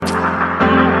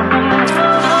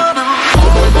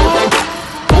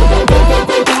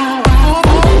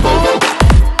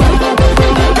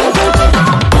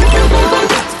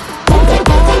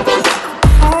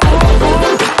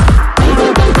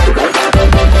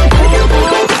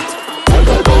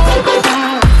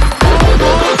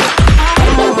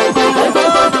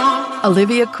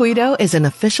Olivia Cuito is an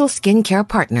official skincare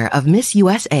partner of Miss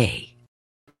USA.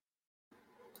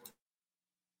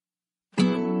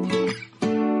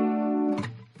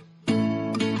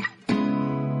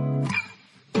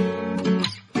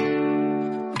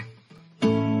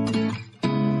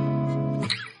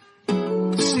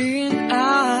 Seeing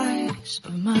eyes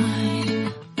of mine,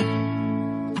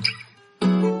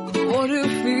 what do you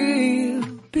feel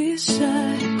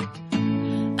beside?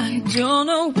 I don't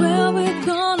know where we're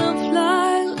gonna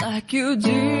fly like you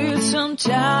did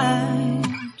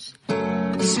sometimes.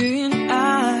 Seeing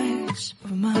eyes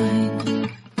of mine.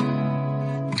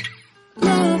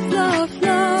 Love, love,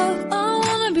 love, I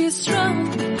wanna be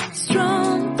strong,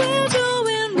 strong. We're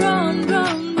doing wrong, wrong,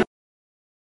 wrong.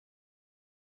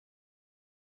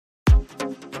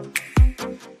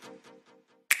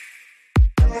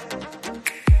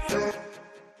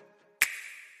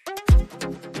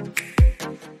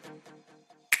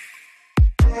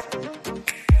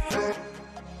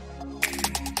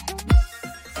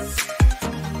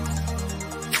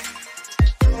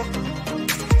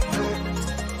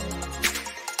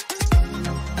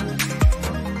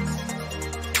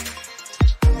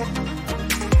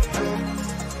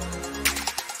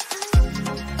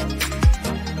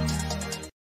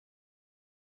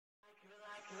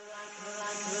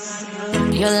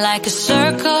 You're like a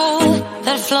circle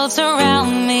that floats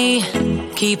around me,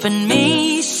 keeping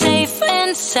me safe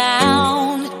and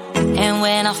sound. And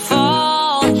when I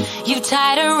fall, you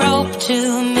tied a rope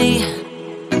to me.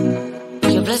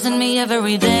 You're blessing me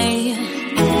every day.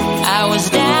 I was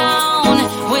down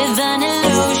with an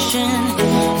illusion,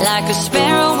 like a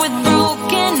sparrow with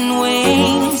broken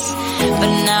wings. But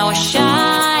now I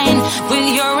shine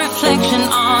with your reflection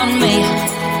on me.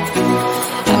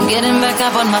 I'm getting back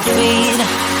up on my feet.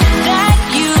 That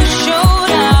you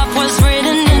showed up was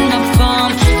written in the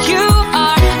palm. You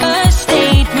are a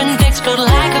statement, explode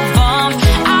like a bomb.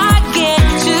 I get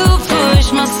to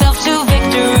push myself to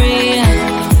victory.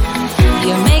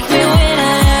 You make me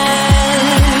winner.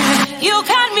 You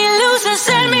cut me loose and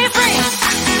set me free.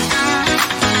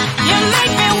 You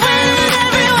make me win in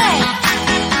every way.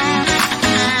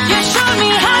 You showed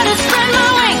me how to spread my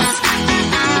wings.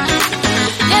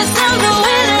 Yes, I'm the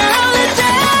winner of the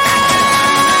day.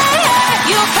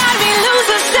 You cut me loose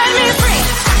and set me free.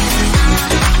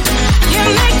 You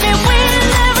make me win in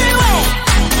every way.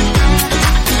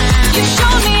 You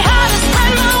showed me how to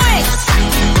spread my wings.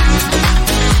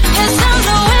 Yes, I'm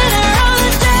the winner of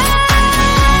the day.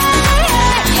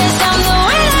 Yes, I'm the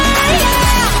winner,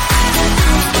 yeah.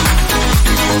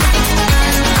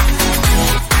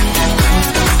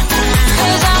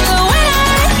 'Cause I'm the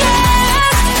winner, yeah.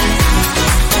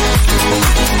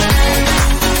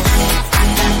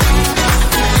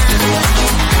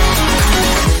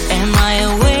 Am I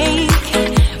awake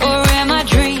or am I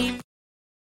dreaming?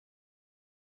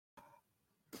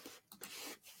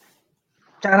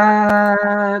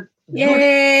 Charat!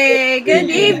 Yay! Good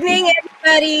evening,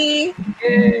 everybody.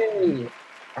 Yay!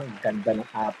 Ang ganda ng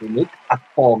Happy Meet at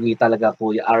pogi talaga,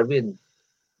 Kuya Arvin.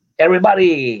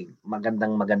 Everybody,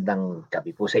 magandang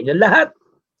gabi po sa inyo lahat.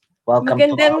 Welcome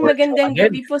to our Magandang show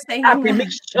again. gabi po sa inyo. Happy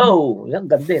Mix Show. Yan,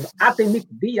 ganda. Ate Mick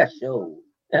Diaz Show.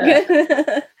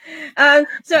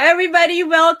 So everybody,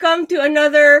 welcome to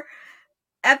another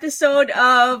episode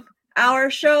of our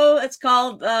show. It's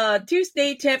called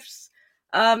Tuesday Tips.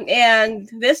 And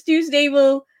this Tuesday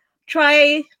we'll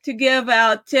try to give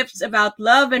out tips about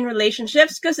love and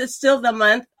relationships because it's still the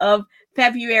month of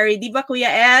February. Di ba, Kuya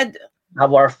Ed?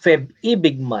 Our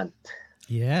Feb-Ibig month.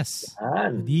 Yes.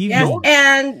 Yan. Good Yes, evening.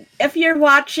 and if you're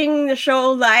watching the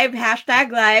show live,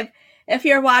 #live. If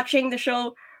you're watching the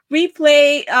show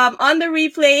replay, on the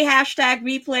replay,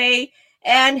 #replay,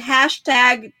 and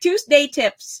 #Tuesday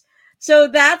Tips. So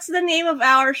that's the name of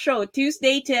our show,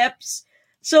 Tuesday Tips.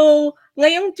 So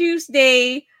ngayong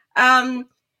Tuesday,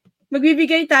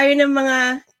 magbibigay tayo ng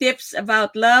mga tips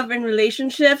about love and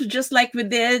relationships, just like we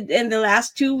did in the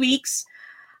last 2 weeks.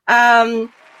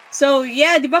 So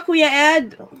yeah, di ba, Kuya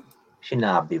Ed?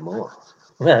 Sinabi mo.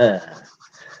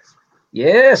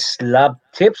 Yes, love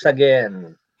tips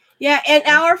again. Yeah, and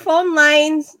our phone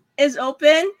lines is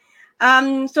open.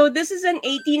 So this is an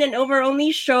 18 and over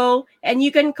only show, and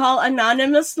you can call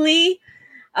anonymously.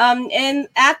 And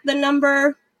at the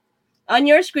number on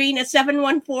your screen is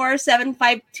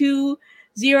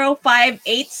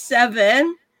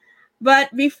 714-752-0587.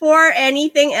 But before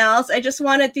anything else, I just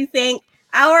wanted to thank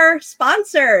our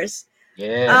sponsors.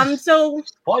 Yes. So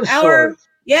Sponsor.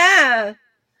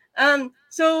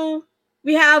 So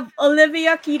we have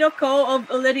Olivia Keto Co. of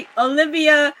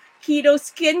Olivia Keto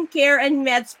Skincare and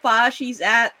Med Spa. She's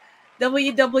at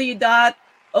www.oliviaketo.com.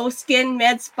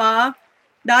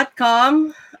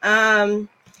 oskinmedspa.com,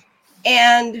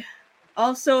 and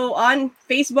also on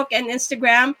Facebook and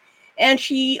Instagram. And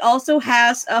she also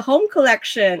has a home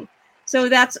collection. So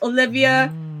that's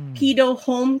Olivia Keto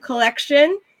Home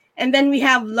Collection. And then we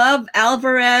have Love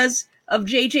Alvarez of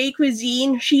JJ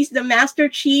Cuisine. She's the master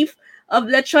chief of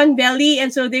Lechon Belly.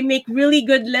 And so they make really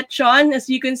good lechon, as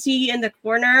you can see in the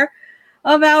corner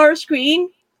of our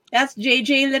screen. That's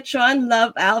JJ Lechon,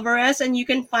 Love Alvarez. And you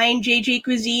can find JJ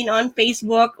Cuisine on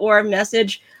Facebook or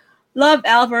message Love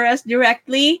Alvarez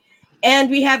directly.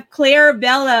 And we have Claire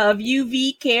Bella of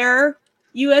UV Care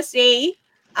USA.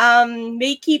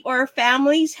 They keep our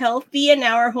families healthy and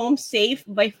our homes safe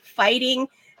by fighting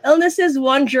illnesses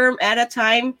one germ at a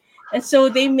time. And so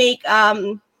they make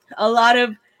a lot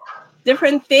of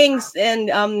different things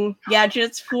and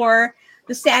gadgets for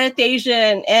the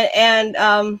sanitation and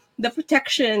the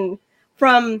protection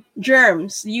from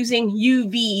germs using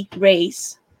UV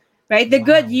rays. Right? The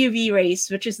good UV rays,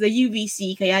 which is the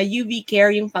UVC. Kaya UV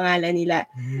Care yung pangalan nila.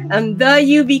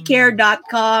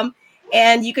 TheUVCare.com.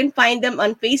 And you can find them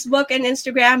on Facebook and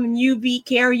Instagram, UV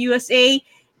Care USA.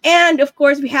 And of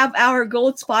course, we have our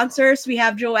gold sponsors. We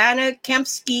have Joanna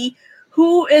Kempsky,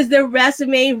 who is the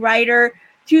resume writer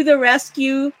to the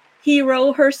rescue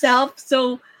hero herself.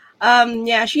 So,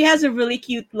 she has a really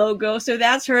cute logo. So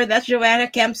that's her. That's Joanna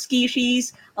Kempsky.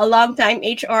 She's a longtime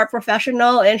HR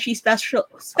professional, and she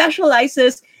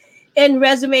specializes in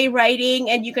resume writing.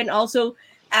 And you can also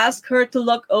ask her to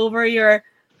look over your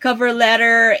cover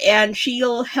letter, and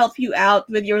she'll help you out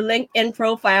with your LinkedIn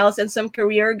profiles and some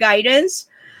career guidance.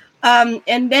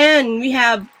 And then we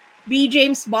have B.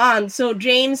 James Bond. So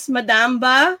James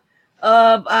Madamba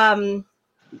of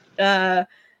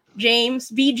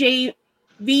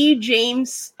B.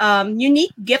 James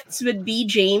Unique Gifts with B.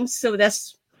 James. So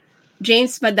that's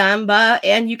James Madamba,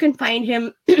 and you can find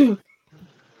him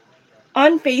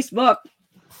on Facebook.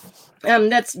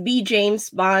 That's B. James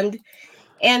Bond.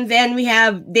 And then we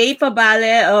have Dave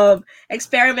Pabale of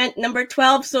Experiment Number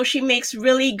 12. So she makes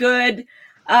really good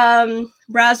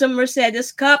Brazo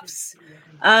Mercedes cups.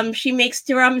 She makes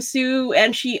tiramisu,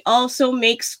 and she also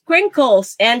makes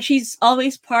crinkles, and she's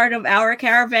always part of our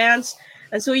caravans.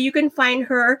 And so you can find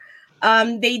her.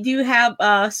 They do have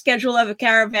a schedule of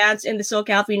caravans in the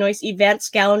SoCal Pinoy's events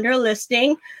calendar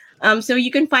listing. So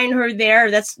you can find her there.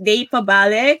 That's Day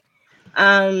Pabale.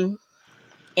 And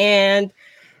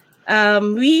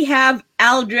we have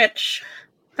Aldrich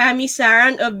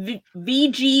Pamisaran of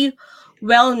VG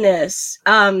Wellness.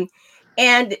 And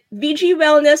VG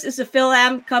Wellness is a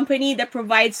Philam company that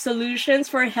provides solutions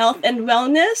for health and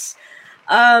wellness.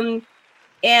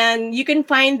 And you can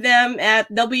find them at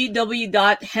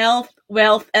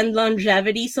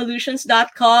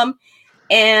www.healthwealthandlongevitysolutions.com.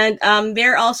 And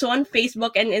they're also on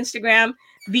Facebook and Instagram,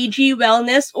 VG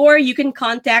Wellness, or you can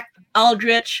contact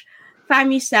Aldrich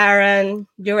Pamisaran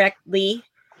directly.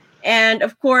 And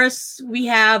of course, we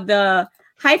have the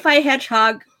Hi-Fi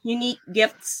Hedgehog Unique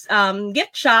Gifts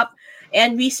gift shop,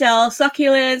 and we sell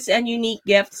succulents and unique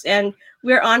gifts. And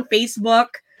we're on Facebook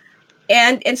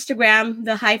and Instagram,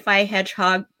 the Hi-Fi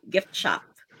Hedgehog gift shop.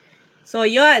 So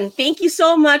yun, thank you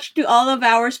so much to all of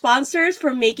our sponsors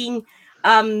for making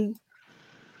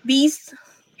these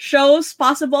shows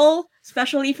possible,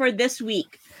 especially for this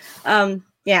week.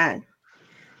 Yeah.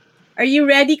 Are you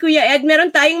ready, Kuya Ed?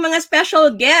 Meron tayong mga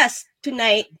special guests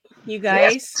tonight, you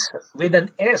guys. Yes, with an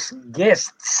S,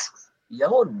 guests.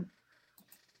 Yun.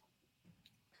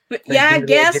 Yeah, Ready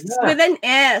guests na. with an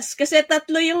S. Kasi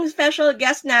tatlo yung special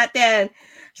guest natin.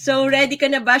 So, ready ka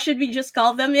na ba? Should we just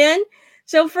call them in?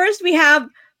 So, first we have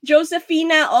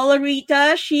Josefina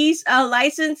Olarita. She's a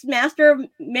licensed master of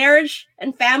marriage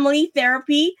and family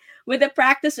therapy with a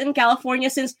practice in California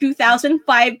since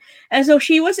 2005. And so,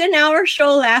 she was in our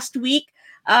show last week.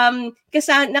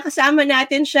 Nakasama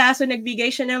natin siya. So,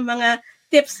 nagbigay siya ng mga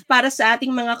tips para sa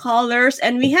ating mga callers.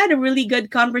 And we had a really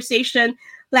good conversation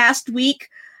last week.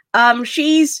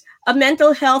 She's a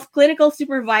mental health clinical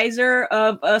supervisor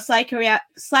of a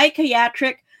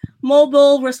psychiatric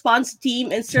mobile response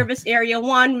team in Service Area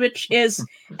 1, which is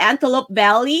Antelope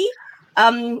Valley,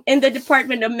 in the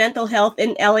Department of Mental Health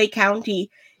in LA County.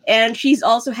 And she's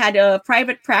also had a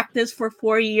private practice for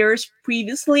 4 years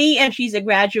previously, and she's a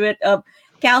graduate of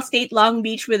Cal State Long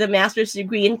Beach with a master's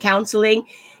degree in counseling.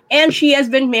 And she has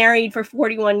been married for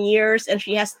 41 years, and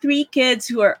she has 3 kids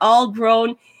who are all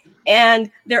grown,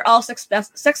 and they're all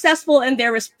successful in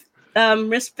their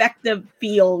respective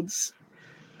fields.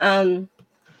 So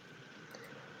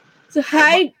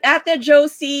hi, Ate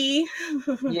Josie.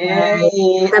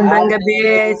 Yay! Magandang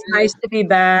gabi. It's nice to be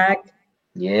back.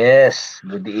 Yes,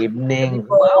 good evening.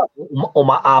 Wow,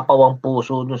 umaapaw ang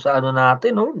puso dun sa ano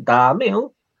natin, oh. Dami,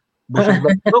 oh. Busog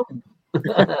na busog.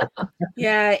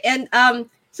 Yeah, and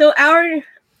so our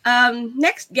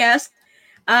next guest,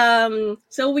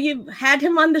 so we've had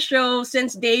him on the show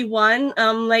since day one.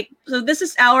 So this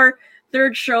is our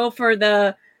third show for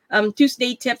the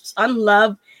Tuesday Tips on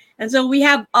Love. And so we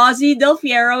have Ozzy Del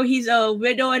Fiero. He's a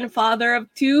widow and father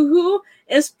of two who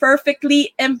is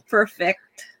perfectly imperfect.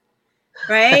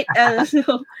 Right?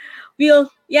 So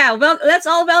let's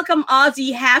all welcome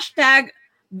Ozzy. Hashtag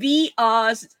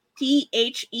VOZ,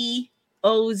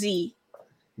 THEOZ.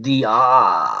 The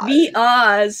Oz.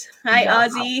 VOZ. Hi, Yeah.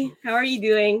 Ozzy. How are you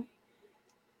doing?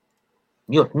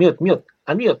 Mute.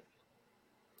 Unmute.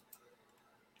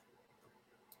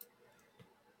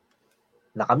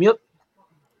 Nakamute.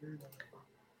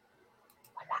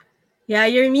 Yeah,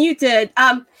 you're muted.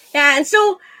 Yeah, and so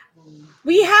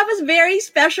we have a very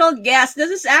special guest.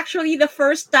 This is actually the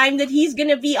first time that he's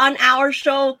gonna be on our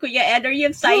show. Kuya Ed, are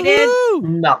you excited?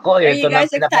 Nako, Are ito you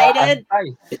guys na excited?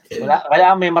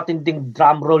 Kaya may matinding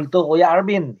drum roll to, Kuya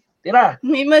Arvin. Tira.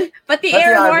 Pati Pati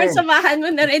air horn, Arvin. samahan mo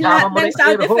na rin Sama lahat mo ng rin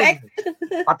sound air horn. effect.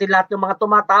 Pati lahat ng mga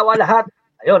tumatawa lahat.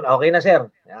 Ayun, okay na,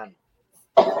 sir. Yan.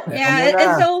 Yeah, muna.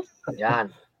 and so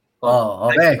Yan. Oh,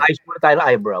 okay. Ayos muna tayo ng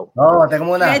eyebrow. Oh, teka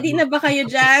muna. ready na ba kayo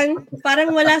dyan? Parang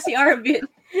wala si Arvin.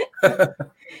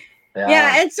 Yan.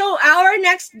 Yeah, and so our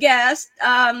next guest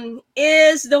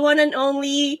is the one and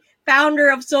only founder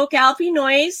of SoCal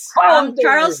Pinoys, Founder.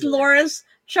 Charles Lawrence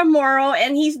Chamorro,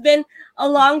 and he's been a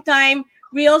long time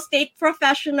real estate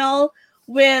professional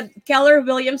with Keller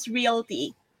Williams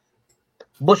Realty.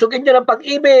 Busugin nyo ng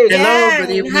pag-ibig. Hello, Yan.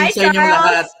 good evening Hi, sa inyong Charles.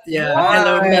 lahat. Yeah, Wow.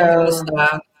 hello, Min.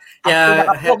 Kumusta? Ang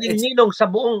pinakapoging ninong sa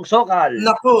buong Sokal.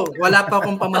 Naku, wala pa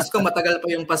akong pamasko. Matagal pa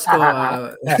yung Pasko.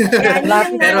 Yeah,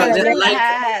 Pero just like,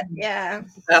 yeah.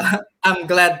 I'm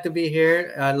glad to be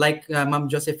here. Like Ma'am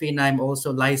Josephine, I'm also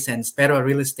licensed. Pero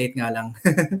real estate nga lang.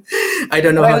 I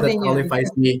don't know how that qualifies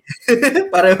me.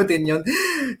 Pareho din yun.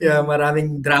 Yeah,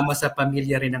 maraming drama sa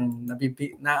pamilya rin ang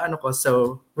na ano ko.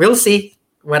 So, we'll see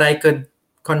what I could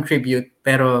contribute.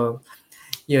 Pero,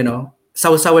 you know,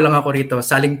 saw-saw lang ako rito,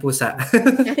 saling pusa.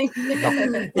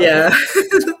 Yeah.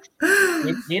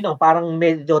 Ninong, parang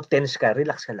medyo tense ka.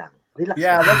 Relax ka lang. Relax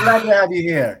Yeah, ka lang. we're glad to have you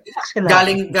here. Relax ka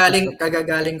lang.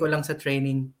 Kagagaling ko lang sa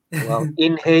training. Wow.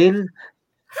 Inhale.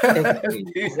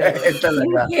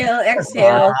 Talaga. Inhale,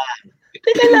 exhale.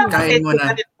 Teka lang. Kain mo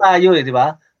na. Ganit tayo, di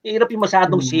ba? Hirap yung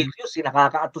masyadong serious.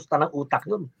 Nakaka-atusta ng utak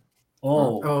yun.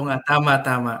 Oh. Oo nga, tama.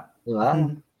 Di ba?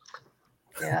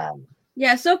 Yan.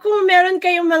 Yeah, so kung meron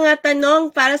kayong mga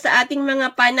tanong para sa ating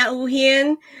mga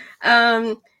panauhin,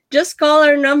 just call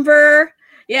our number.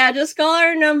 Yeah, just call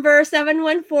our number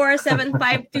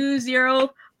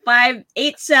 714-752-0587,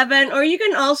 or you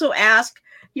can also ask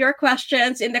your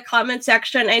questions in the comment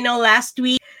section. I know last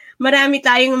week marami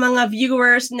tayong mga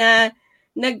viewers na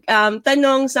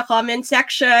nagtanong sa comment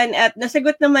section at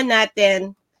nasagot naman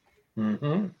natin.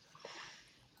 Mm-hmm.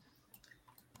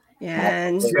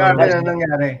 Yan. Grabe na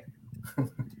nangyari.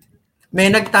 May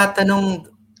nagtatanong,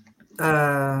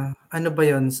 ano ba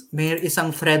yun? May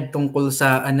isang thread tungkol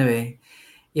sa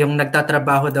yung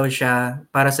nagtatrabaho daw siya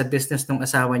para sa business ng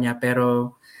asawa niya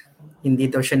pero hindi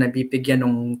daw siya nabibigyan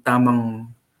ng tamang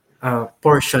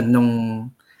portion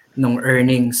nung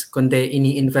earnings, kundi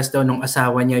ini-invest daw ng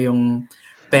asawa niya yung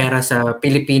pera sa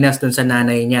Pilipinas dun sa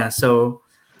nanay niya. So,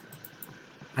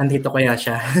 andito kaya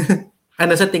siya.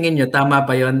 Ano sa tingin niyo? Tama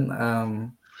ba yun?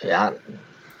 Yan.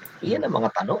 Yan ang mga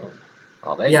tanong.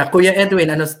 Okay? Yeah, Kuya Edwin,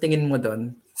 ano sa tingin mo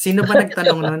doon? Sino ba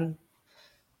nagtanong nun?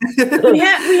 we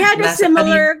had a Nasa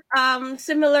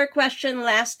similar question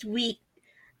last week.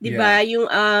 'Di ba? Yung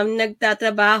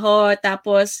nagtatrabaho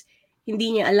tapos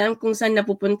hindi niya alam kung saan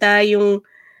napupunta yung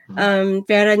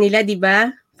pera nila, 'di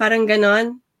ba? Parang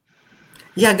ganon.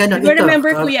 Yeah, ganon. Do you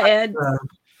remember, Kuya Ed?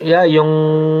 Yeah,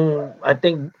 I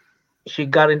think she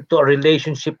got into a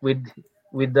relationship with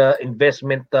the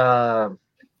investment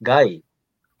guy.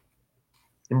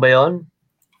 Yun ba yun?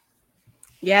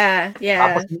 Yeah.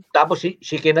 Tapos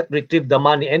she cannot retrieve the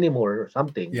money anymore or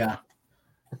something. Yeah.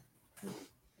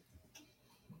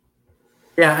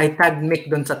 Yeah, I tagged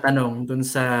Mick dun sa tanong, dun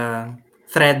sa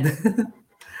thread.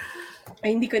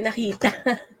 Ay, hindi ko nakita.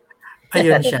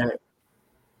 Ayun siya.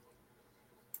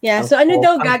 Yeah, so ano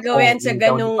daw gagawin sa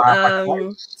ganung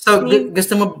So,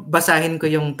 gusto mo basahin ko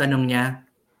yung tanong niya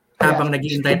habang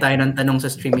nag-iintay tayo ng tanong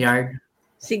sa StreamYard?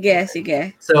 Sige.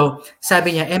 So,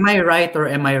 sabi niya, am I right or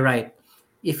am I right?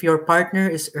 If your partner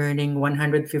is earning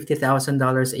 $150,000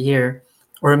 a year,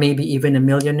 or maybe even a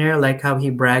millionaire like how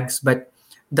he brags, but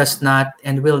does not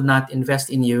and will not invest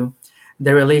in you,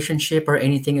 the relationship, or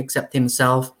anything except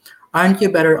himself? Aren't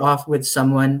you better off with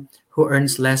someone who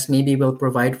earns less, maybe will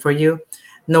provide for you?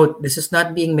 Note, this is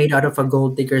not being made out of a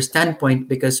gold digger standpoint,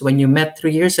 because when you met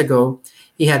 3 years ago,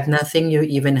 he had nothing, you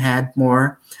even had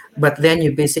more. But then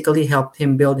you basically helped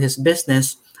him build his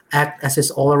business, act as his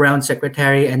all around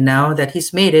secretary, and now that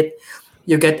he's made it,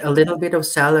 you get a little bit of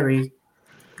salary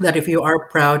that if you are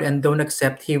proud and don't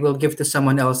accept, he will give to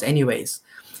someone else anyways.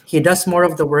 He does more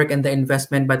of the work and the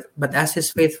investment, but as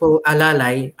his faithful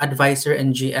alalay, advisor,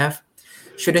 and GF,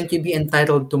 shouldn't you be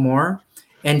entitled to more?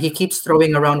 And he keeps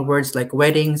throwing around words like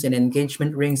weddings and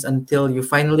engagement rings until you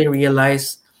finally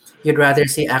realize you'd rather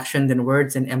see action than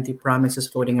words and empty promises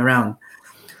floating around.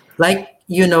 Like,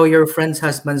 your friends'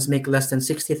 husbands make less than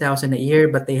 60,000 a year,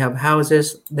 but they have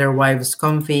houses, their wives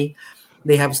comfy.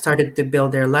 They have started to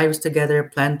build their lives together,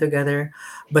 plan together.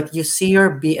 But you see your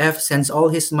BF sends all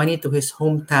his money to his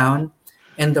hometown,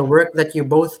 and the work that you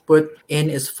both put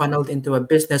in is funneled into a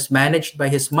business managed by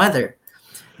his mother.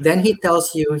 Then he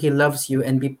tells you he loves you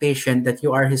and be patient, that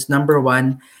you are his number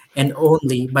one and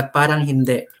only, but parang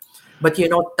hindi. But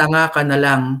tanga ka na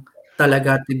lang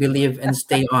talaga to believe and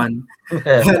stay on.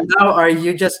 Now, are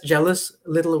you just jealous,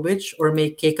 little witch, or may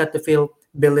Keka to feel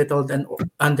belittled and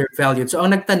undervalued? So,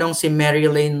 ang nagtanong si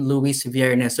Marilyn Luis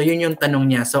Viernes. So, yun yung tanong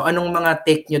niya. So, anong mga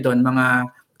take nyo doon, mga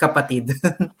kapatid?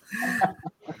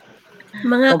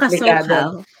 Mga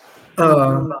Komplikado.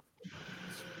 kasokal.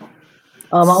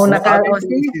 Mauna ka.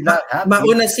 Obviously, she's not happy.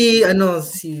 Mauna si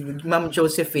Ma'am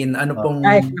Josephine. Ano pong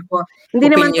Ay, naku.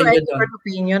 Hindi naman to opinion niyo expert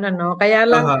opinion, Kaya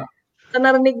lang, Aha. sa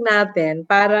narinig natin,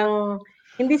 parang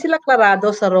hindi sila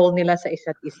klarado sa role nila sa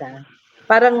isa't isa.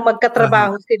 Parang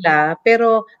magkatrabaho sila,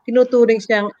 pero tinuturing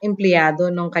siyang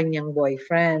empleyado ng kanyang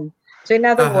boyfriend. So in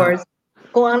other words,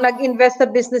 kung ang nag-invest sa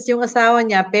business yung asawa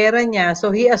niya, pera niya,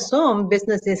 so he assumed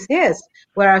business is his,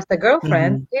 whereas the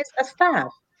girlfriend is a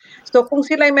staff. So kung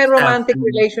sila may romantic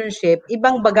relationship,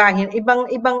 ibang bagahin,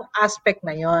 ibang aspect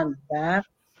na 'yon, diba?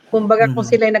 Kumbaga kung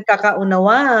sila ay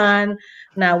nagkakaunawaan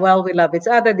na we love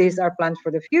each other, these are plans for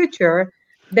the future,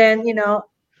 then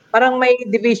parang may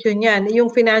division yan. Yung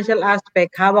financial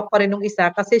aspect, hawak pa rin ng isa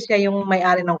kasi siya yung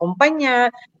may-ari ng kumpanya,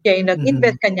 siya yung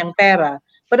nag-invest kanyang pera.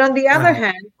 But on the other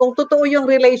hand, kung totoo yung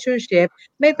relationship,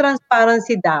 may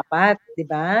transparency dapat, di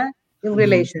ba? Yung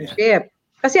relationship.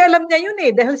 Kasi alam niya yun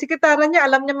dahil sekretara niya,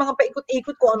 alam niya mga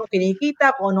paikot-ikot kung anong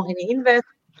kinikita, kung anong ini-invest,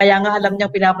 kaya nga alam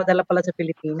niya pinapadala pala sa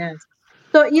Pilipinas.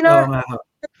 So,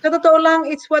 sa totoo lang,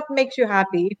 it's what makes you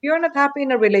happy. If you're not happy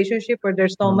in a relationship where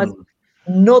there's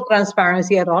no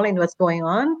transparency at all in what's going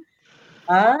on,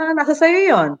 nasa sayo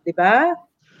yun, di ba?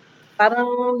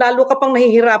 Parang lalo ka pang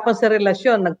nahihirapan sa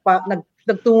relasyon,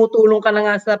 nagtumutulong ka na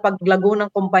nga sa paglago ng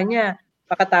kumpanya,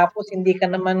 pagkatapos hindi ka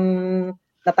naman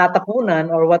natatapunan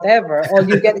or whatever, all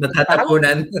you get is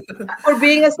natatapunan for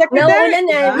being a secretary.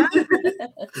 Nauulanan.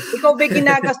 Ikaw ba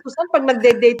ginagastusan pag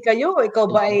nagde-date kayo? Ikaw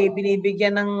ba ay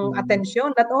binibigyan ng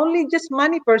atensyon? Not only just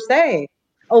money per se,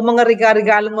 o mga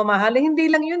regalang mamahalin, hindi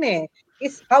lang yun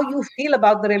It's how you feel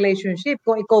about the relationship.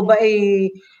 Kung ikaw ba ay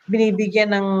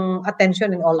binibigyan ng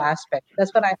attention in all aspects.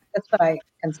 That's what I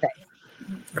can say.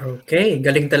 Okay,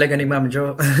 galing talaga ni Ma'am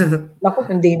Jo. Naku,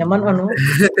 hindi naman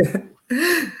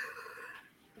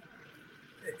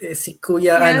si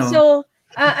Kuya So,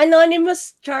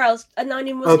 Anonymous Charles,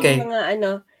 Anonymous Okay. yung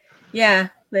mga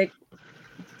like,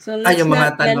 so let's yung mga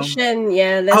not tanong. mention,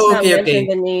 let's not mention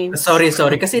the names. Sorry.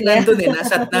 Kasi nandun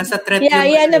nasa thread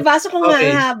nabasa ko nga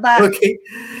haba. Okay.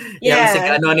 Kasi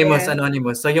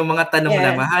Anonymous. So yung mga tanong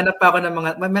lang, mahanap pa ako ng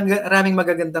maraming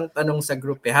magagandang tanong sa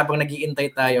group habang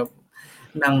nag-iintay tayo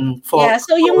ng fall.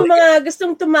 So yung mga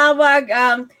gustong tumawag,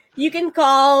 you can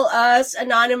call us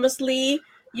anonymously.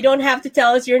 You don't have to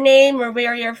tell us your name or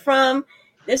where you're from.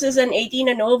 This is an 18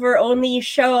 and over only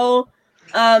show.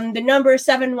 The number is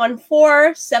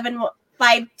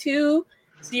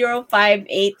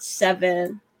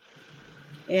 714-752-0587.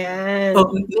 Yeah.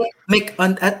 Make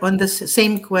on the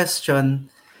same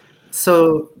question.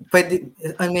 So,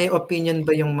 may opinion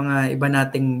ba yung mga iba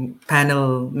nating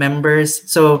panel members?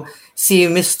 So, si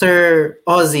Mr.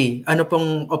 Ozzy, ano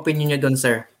pong opinion niyo doon,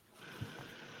 sir?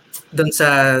 Doon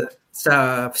sa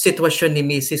sitwasyon ni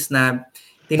Mrs. na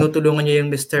tinutulungan niya yung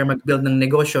Mr. mag-build ng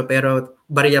negosyo pero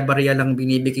barya-barya lang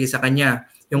binibigay sa kanya.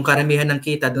 Yung karamihan ng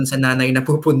kita doon sa nanay na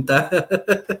pupunta.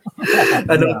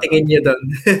 Anong tingin niyo doon?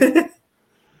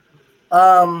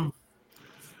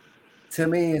 To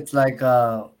me, it's like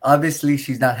obviously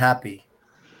she's not happy,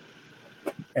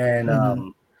 and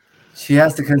she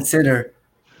has to consider,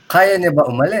 kaya niya ba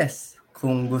umalis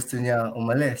kung gusto niya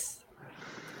umalis?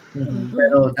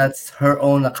 Pero that's her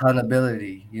own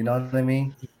accountability. You know what I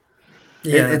mean?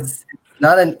 Yeah. It's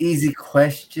not an easy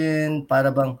question.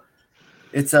 Para bang,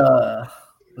 it's a,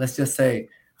 let's just say,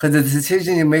 because the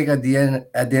decision you make at the end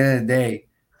of the day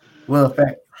will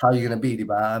affect how you're gonna be, di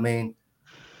ba? I mean,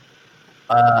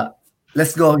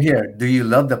 let's go here. Do you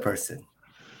love the person?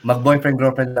 Mag-boyfriend,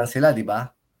 girlfriend lang sila, di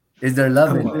ba? Is there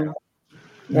love in there?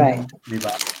 Right. Di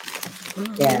ba?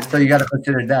 Yeah. So you gotta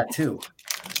consider that too.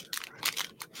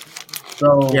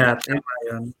 So Yeah, tama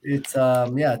yun. it's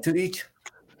yeah, to each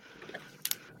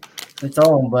its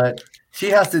own, but she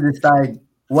has to decide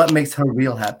what makes her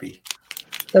real happy.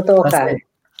 Totoo ka. Kasi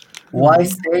why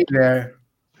stay there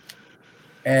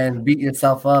and beat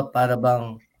yourself up para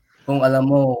bang kung alam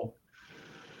mo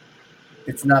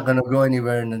it's not gonna go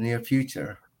anywhere in the near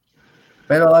future.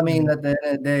 Pero I mean, at the end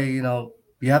of the day, you know,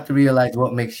 you have to realize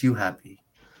what makes you happy.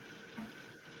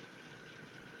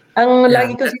 Ang Yeah,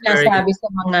 lagi ko that's very sinasabi sa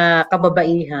mga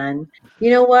kababaihan,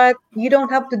 you know what? You don't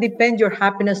have to depend your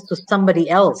happiness to somebody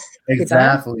else. Diba?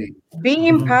 Exactly. Be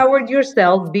empowered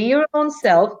yourself, be your own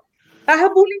self.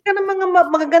 Hahabulin ka ng mga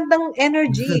magagandang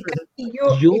energy. Kasi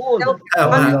Yun.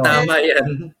 Tama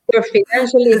yan. you're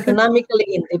financially, economically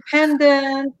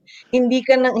independent. Hindi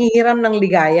ka nang hihiram ng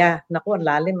ligaya. Naku, ang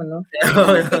lalim, ano?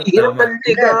 Hirap Tama. ng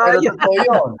ligaya. Pero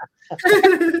yun.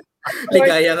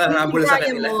 Ligaya nga Yung habol sa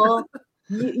ligaya kanila. mo,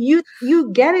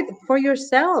 you get it for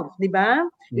yourself, di ba?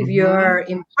 If you're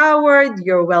empowered,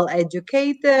 you're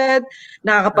well-educated,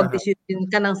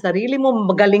 nakakapag-decision ka ng sarili mo,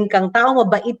 magaling kang tao,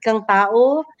 mabait kang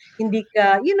tao, hindi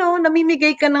ka,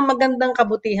 namimigay ka ng magandang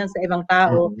kabutihan sa ibang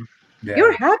tao, Yeah.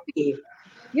 you're happy.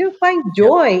 You find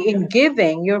joy in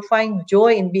giving. You find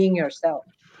joy in being yourself.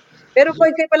 Pero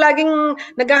kung ikaw palaging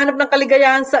naghahanap ng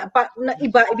kaligayahan na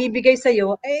iba ibibigay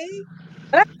sa'yo,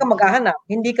 wala ka maghahanap.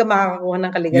 Hindi ka makakakuha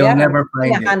ng kaligayahan. You'll never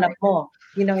find it. Hinahanap mo.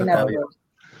 In other Totoo yun. words.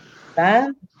 Ha?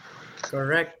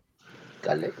 Correct.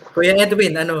 Galing. Kuya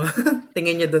Edwin, ano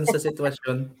tingin niyo dun sa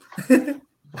sitwasyon?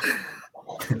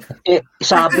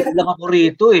 Sabi lang ako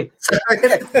rito eh.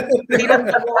 Hindi lang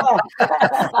dalawa.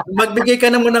 Magbigay ka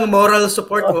naman ng moral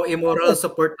support o immoral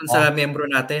support dun sa membro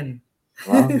natin.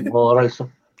 Moral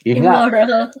support. Yun nga.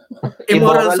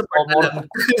 Immoral support na lang.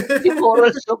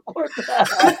 Immoral support.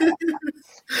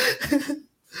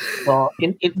 So,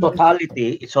 in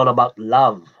totality, it's all about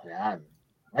love. Yan.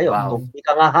 Ayun, kung hindi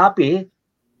ka nga happy,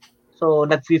 so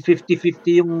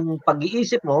nag-50-50 yung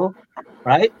pag-iisip mo,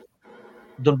 right?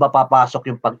 Doon ba papasok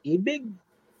yung pag-ibig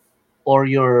or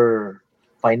your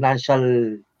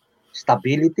financial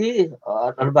stability?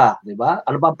 Ano ba, di ba?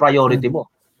 Ano ba ang priority mo?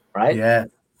 Right?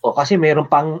 Yeah. O kasi mayroon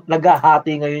pang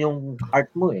naghahati ngayon yung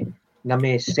heart mo eh, na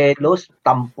may selos,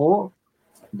 tampo,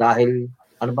 dahil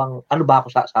ano ba ako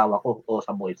sa asawa ko o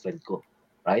sa boyfriend ko,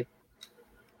 right?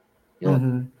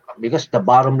 Yun. Because the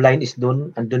bottom line is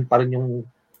andun pa rin yung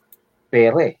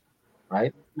pera eh,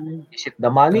 right? Is it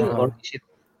the money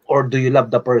or do you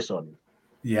love the person?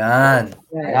 Yan.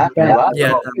 Yan, diba?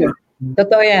 Yeah.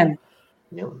 Totoo yan.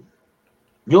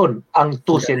 Yun, ang 2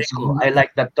 cents ko. I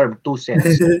like that term, 2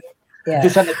 cents. Yeah.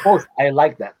 Just on a post, I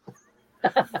like that.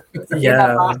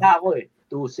 Yeah. Nakakasa ako eh,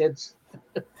 2 cents.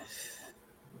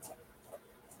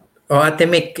 O Ate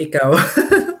Mick, ikaw.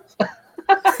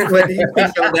 What do you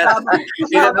think of that?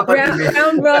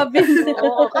 Round robin.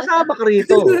 Oo, kasama ka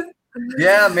rito.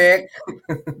 Yeah, Mick.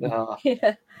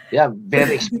 Yeah,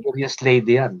 very experienced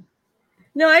lady yan.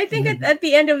 No, I think at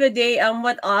the end of the day,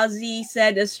 what Ozzy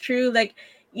said is true. Like,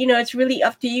 it's really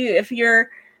up to you if you're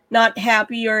not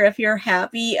happy or if you're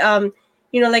happy.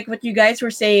 Like what you guys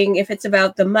were saying, if it's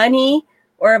about the money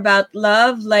or about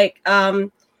love, like,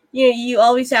 you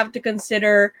always have to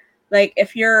consider, like,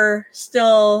 if you're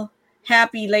still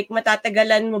happy, like,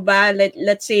 matatagalan mo ba?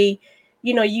 Let's say,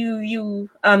 you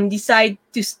decide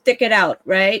to stick it out,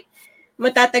 right?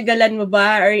 Matatagalan mo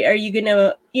ba? Are you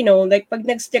gonna, like, pag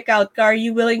nag-stick out ka, are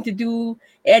you willing to do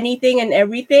anything and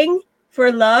everything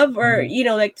for love? Or,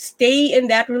 like, stay in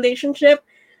that relationship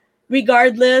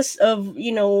regardless of,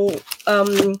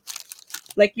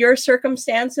 like, your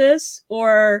circumstances?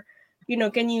 Or,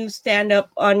 can you stand up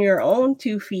on your own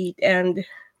 2 feet and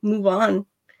move on?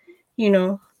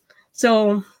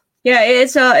 So, yeah,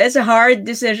 it's a hard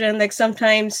decision. Like,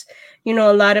 sometimes,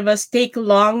 a lot of us take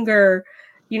longer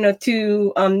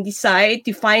to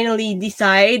finally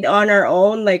decide on our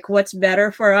own, like, what's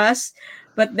better for us.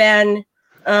 But then,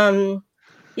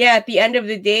 at the end of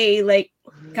the day, like,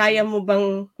 kaya mo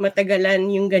bang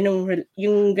matagalan yung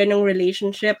ganong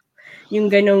relationship, yung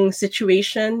ganong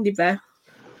situation, di ba?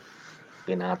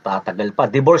 Pinatatagal pa.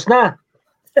 Divorce na.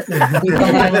 Hindi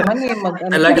pa nga naman eh, Hindi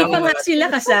Talagang pa nga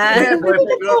sila kasal.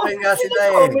 Boyfriend nga sila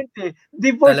eh. Comment eh.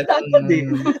 Divorce talagang agad eh.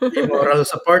 moral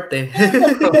support eh.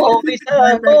 Okay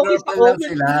sa Boyfriend lang comment.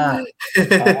 sila.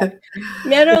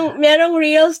 Merong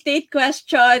real estate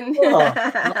question. Oh.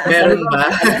 Meron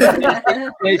ba?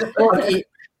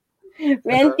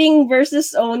 Renting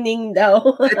versus owning daw.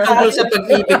 Tungkol sa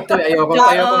pag-ibig to, ayoko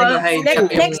na hijack yung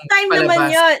Next time naman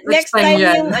palabas. yun. Next time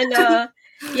yan.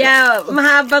 yung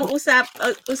mahabang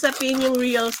usapin yung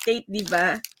real estate, di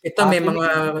ba? Ito may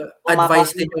mga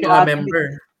advice din yung mga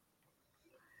member.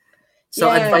 So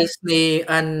Yeah. advice ni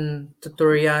Ann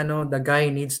Tuturiano, the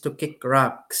guy needs to kick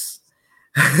rocks.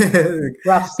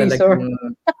 Rock scissor.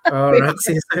 Rock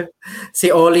scissor.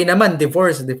 Si Oli naman,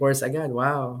 divorce agad.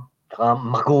 Wow.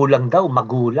 Magulang daw,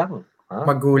 magulang. Ha?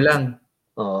 Magulang.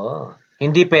 Oo.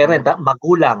 Hindi parent,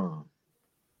 magulang.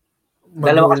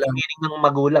 Dalawa kasi meaning ng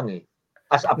magulang eh.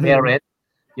 As a parent,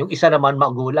 yung isa naman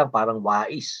magulang, parang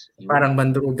wais. Yun. Parang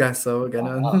mandruga, so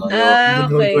gano'n. Okay.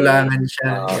 Ginugulangan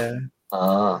siya.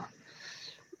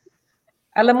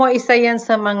 Alam mo, isa yan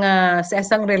sa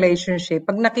isang relationship.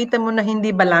 Pag nakita mo na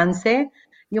hindi balanse,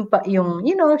 yung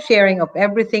sharing of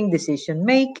everything, decision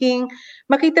making,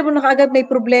 makita mo na kaagad may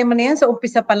problema na yan sa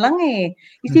umpisa pa lang eh.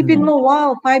 Isipin mo,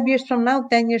 wow, 5 years from now,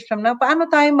 10 years from now, paano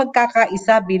tayo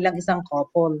magkakaisa bilang isang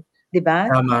couple?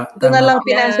 Diba? Tama. Ito na lang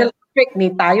financial aspect,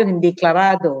 tayo hindi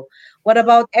klarado. What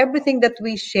about everything that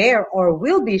we share or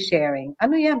will be sharing?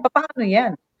 Ano yan? Paano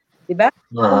yan? Diba?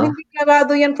 Kung hindi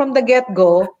klarado yan from the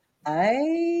get-go,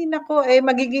 ay, nako,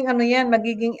 magiging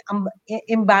magiging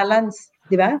imbalance,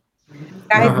 diba?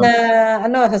 Kahit na,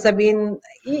 sasabihin,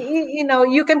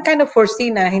 you can kind of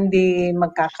foresee na hindi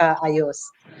magkakaayos.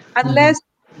 Unless,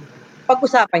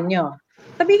 pag-usapan nyo.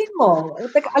 Sabihin mo,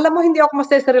 alam mo, hindi ako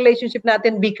masaya sa relationship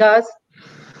natin because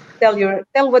tell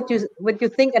what you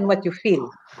think and what you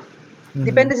feel.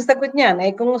 Depende sa sagot niyan.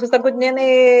 Kung sa sagot niyan,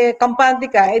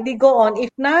 kampante ka, di go on.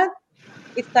 If not,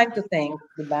 it's time to think.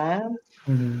 Diba?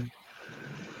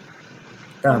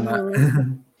 Tama.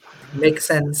 Makes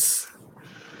sense.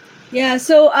 Yeah,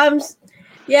 so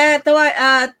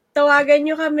tawagan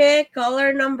nyo kami,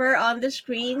 caller number on the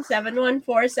screen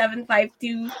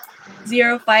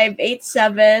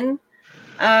 714-752-0587.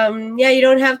 You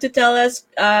don't have to tell us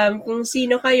kung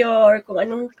sino kayo or kung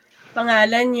anong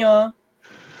pangalan nyo.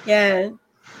 Yeah.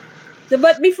 So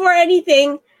but before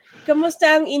anything,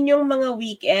 kamusta ang inyong mga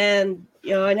weekend?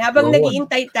 Yun, habang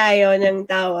nag-iintay tayo ng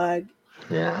tawag.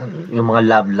 Yeah, yung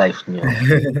mga love life niyo.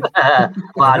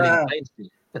 Valentine's Day.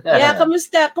 Yeah,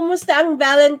 kumusta ang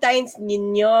Valentine's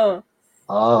ninyo?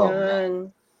 Oh.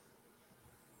 Yan.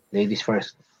 Ladies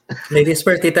first. Ladies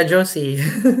first, Tita Josie.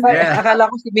 Akala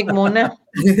ko si Vic muna.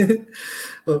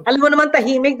 Alam mo naman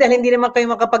tahimik dahil hindi naman kayo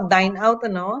makapag-dine out,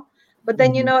 ano? But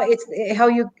then, it's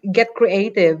how you get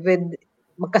creative with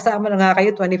magkasama na nga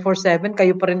kayo 24/7,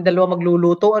 kayo pa rin dalawa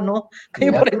magluluto, ano?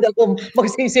 Kayo pa rin dalawa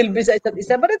magsisilbi sa isa't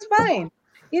isa. But it's fine.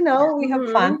 We have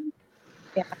fun.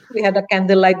 Yeah, we had a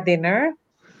candlelight dinner.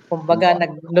 Kumbaga,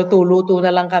 nagluto-luto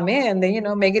na lang kami and then,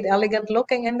 make it elegant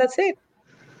looking and that's it.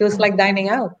 Feels like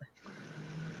dining out.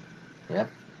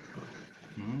 Yep.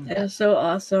 That's so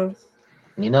awesome.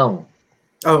 Kami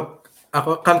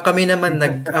naman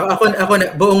ako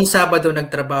buong Sabado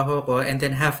nagtrabaho ko and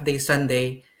then half day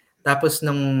Sunday. Tapos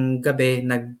nung gabi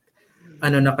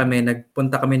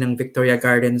nagpunta kami ng Victoria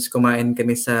Gardens, kumain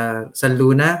kami sa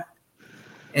Luna.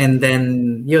 And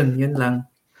then yun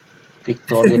lang.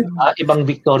 Victoria, ibang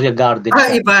Victoria Garden.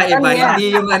 Iba.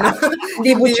 Hindi yung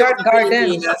Hindi Butchart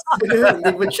Gardens.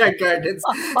 Hindi Butchart Gardens.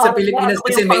 Sa Pilipinas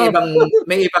kasi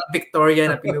may ibang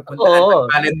Victoria na pinupuntahan ng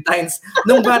Valentine's.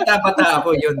 Nung bata-bata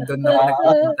ako, doon ako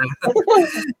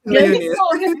nagpupunta.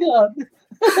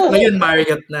 Ngayon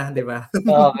Marriott na, di ba?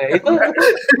 Okay.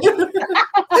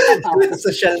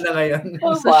 Social na ngayon.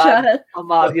 Social.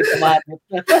 Marriott.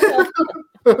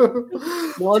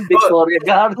 Noon, Victoria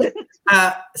Garden.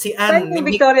 Si Ann. Saan yung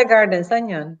Victoria Gardens?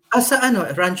 Saan yun? Sa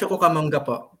Rancho Cucamonga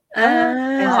po.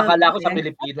 Akala ko sa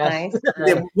Pilipinas. Nice.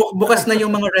 Bukas na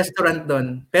yung mga restaurant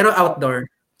doon. Pero outdoor.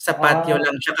 Sa patio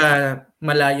lang. Tsaka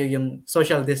malayo yung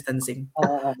social distancing.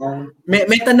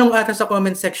 May tanong ata sa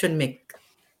comment section, Mick.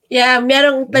 Yeah,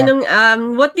 merong tanong,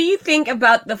 what do you think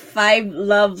about the 5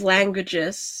 love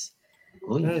languages?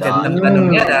 Gandang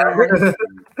tanong yan.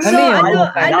 So,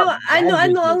 ano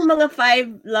ang mga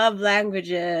 5 love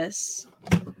languages?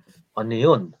 Ano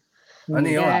yun?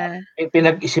 Yeah.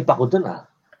 Pinag-isip ako dun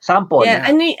Sample.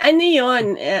 Yeah, ano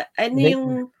yun?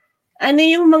 Ano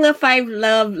yung mga 5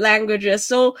 love languages?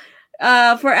 So,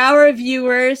 for our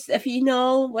viewers, if you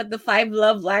know what the 5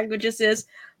 love languages is,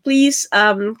 please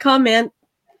comment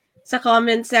sa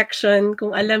comment section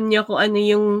kung alam niyo kung ano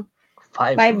yung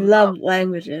 5 love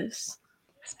languages.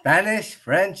 Spanish,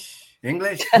 French,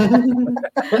 English.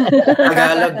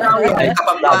 Tagalog,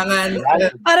 Kapampangan,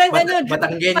 Parang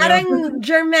Batanggenyo. parang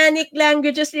Germanic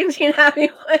languages yung sinabi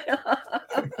ko.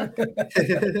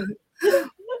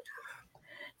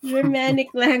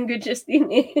 Germanic languages din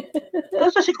eh.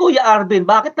 Pero si Kuya Arvin,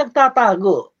 bakit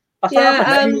nagtatago?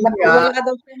 Wala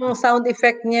daw yung sound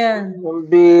effect niya.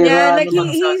 Yeah, like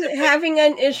he's having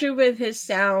an issue with his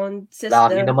sound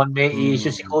system. Lagi naman may issue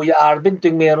si Kuya Arvin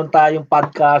tuwing meron tayong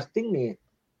podcasting eh.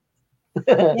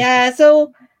 Yeah,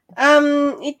 so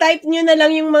i-type nyo na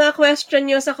lang yung mga question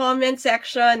nyo sa comment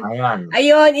section.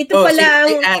 Ayun, ito pala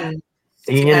ang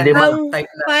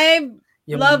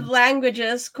 5 love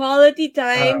languages: quality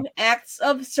time, acts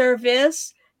of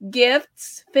service,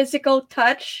 gifts, physical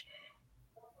touch,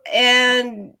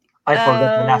 and I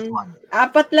forgot the last one.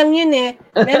 4 lang yun eh.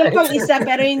 Meron pang isa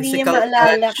pero hindi niya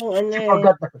maalala kung ano eh.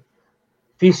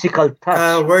 Physical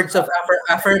touch. Words of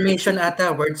affirmation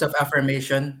ata. Words of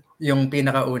affirmation. Yung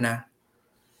pinakauna.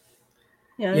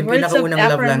 Yeah, yung words of pinakaunang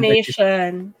love language.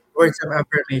 Words of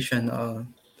affirmation.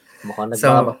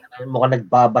 Mukhang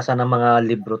nagbabasa ng mga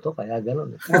libro to, kaya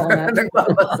gano'n.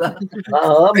 Nagbabasa.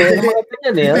 Oo, meron mga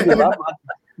ganyan eh. Diba?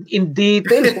 In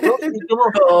details.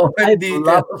 I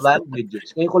love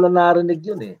languages. Ngayon ko lang narinig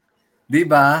yun eh.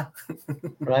 Diba?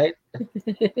 Right?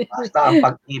 Basta ang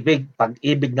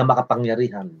pag-ibig na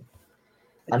makapangyarihan.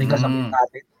 Ano yung kasabi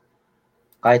natin?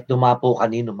 Kahit dumapo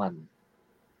kanino man.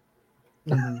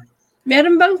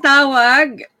 Meron bang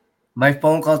tawag? May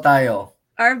phone call tayo.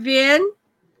 Arvin?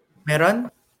 Meron?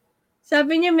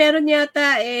 Sabi niya meron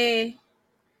yata eh.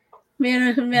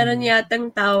 Meron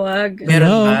yatang tawag.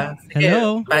 Meron ba?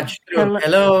 Hello.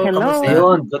 Hello.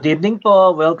 Ayun, good evening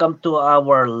po. Welcome to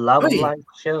our Love Life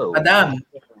Show. Madam.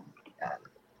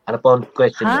 Ano po ang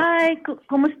question niyo? Hi,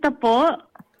 kumusta po?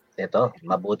 Ito,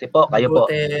 mabuti po. Kayo po.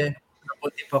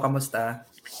 Mabuti po, kamusta?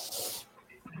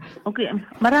 Okay,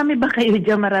 marami ba kayo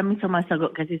dyan? Maraming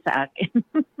sumasagot kasi sa akin.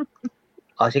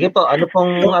 Sige po, ano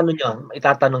pong nyo,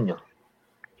 itatanong nyo?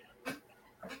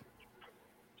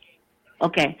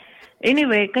 Okay.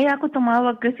 Anyway, kaya ako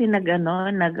tumawag kasi is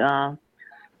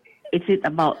it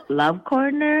about Love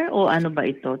Corner o ano ba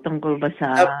ito? Tungkol ba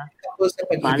sa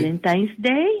Valentine's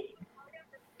Day?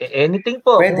 Anything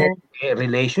po. Pwede.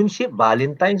 Relationship,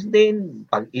 Valentine's Day,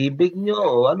 pag-ibig nyo,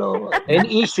 o ano,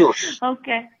 any issues.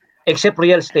 Okay. Except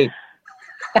real estate.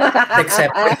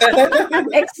 Except real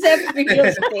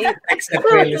estate. Except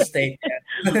real estate.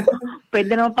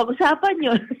 Pwede naman pag-usapan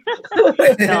yun.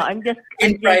 No, I'm just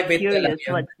curious.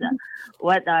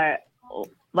 What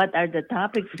are the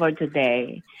topics for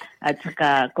today? At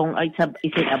saka kung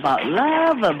is it about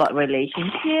love, about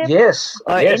relationship? Yes.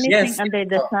 Or anything under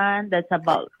the sun that's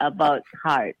about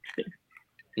heart?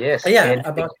 Yes. Yeah,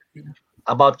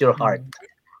 about your heart.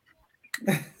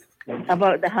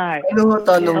 About the heart. Ano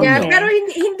tanong Yeah, nyo? pero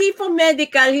hindi po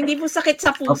medical, hindi po sakit sa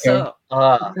puso.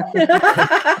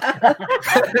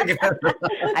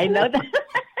 I know that.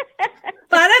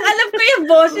 Parang alam ko yung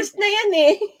boses na yan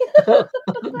eh.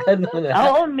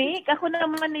 Oo, Mick. Ako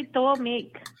naman ito,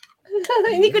 Mick.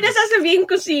 Hindi ko na sasabihin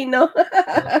ko sino.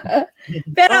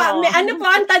 Pero ano po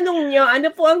ang tanong nyo? Ano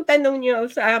po ang tanong nyo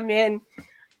sa amin?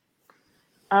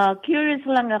 Curious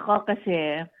lang ako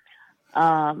kasi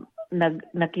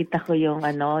nakita ko yung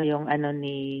ano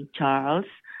ni Charles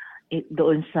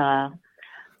doon sa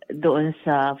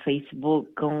Facebook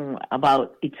kung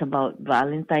it's about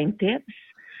Valentine tips.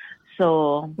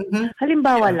 So,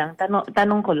 halimbawa lang,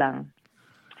 tanong ko lang,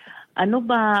 ano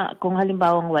ba kung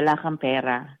halimbawang wala kang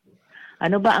pera?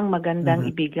 Ano ba ang magandang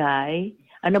ibigay?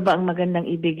 Ano ba ang magandang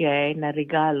ibigay na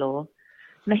regalo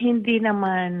na hindi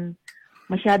naman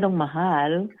masyadong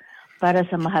mahal para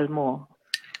sa mahal mo?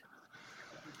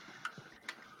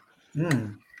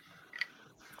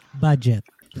 Budget.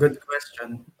 Good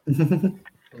question.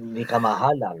 Hindi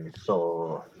kamahalan.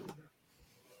 So,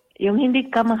 yung hindi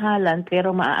kamahalan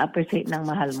pero maa-appreciate ng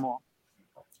mahal mo.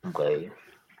 Okay.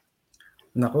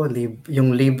 Nako,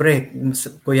 yung libre.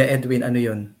 Kuya Edwin, ano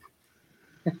yun?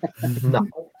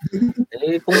 Nako.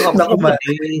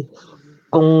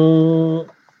 Kung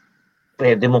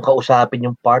pwede mong kausapin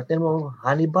yung partner mo,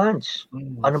 honey buns,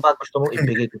 ano ba gusto mong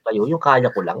ibigay ko tayo? Yung kaya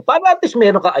ko lang. Para at least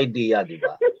meron ka idea, di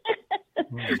ba?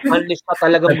 Unless pa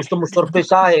talaga gusto mo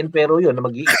surpresahin, pero yun,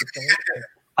 mag-iisip ka.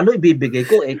 Ano ibibigay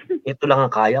ko? Ito lang ang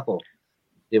kaya ko.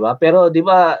 Di ba? Pero di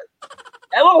ba,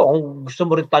 kung gusto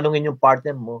mo rin tanungin yung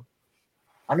partner mo,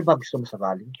 ano ba gusto mo sa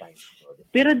Valentine?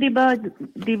 Pero di ba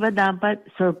dapat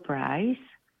surprise?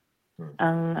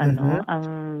 Ang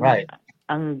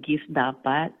ang gift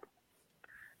dapat.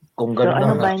 Kung So, ganun ano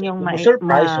ang ba yung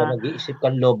surprise o nag-iisip ka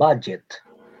low budget.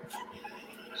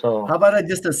 So, how about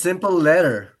just a simple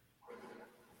letter?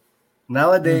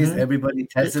 Nowadays, everybody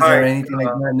texts or anything like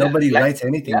that. Nobody writes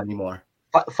anything anymore.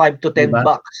 5 to 10 Diba?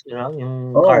 bucks,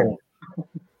 yung card.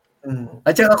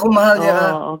 At saka kung mahal niya ka,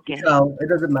 okay. ikaw, it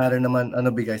doesn't matter naman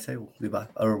ano bigay sa'yo, di ba?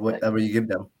 Or whatever you give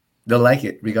them. They'll like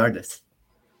it regardless.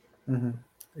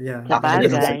 Yeah.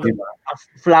 Actually,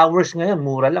 flowers ngayon,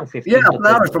 mura lang. 15 Yeah, to 10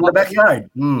 flowers from the bucks.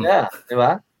 backyard. Yeah, di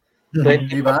ba?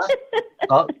 20 Di ba?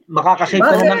 Makakasave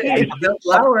ka na ng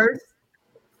flowers.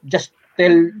 Just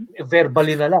tell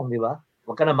verbally na lang, di ba?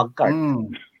 Huwag ka na mag-card.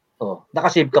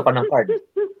 Nakasave ka pa ng card.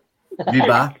 Di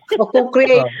ba? O kung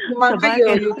create naman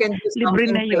kayo, you can do Libre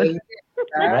something na yun.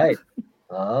 creative. Right.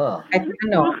 At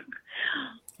ano,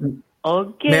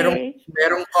 Okay.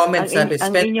 Merong comment sabi,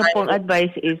 ang spend inyong time pong advice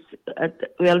is,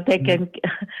 take it.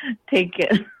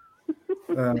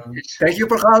 Thank you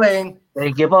for calling.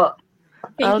 Thank you po.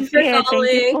 Thank you for Thank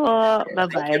calling. you po.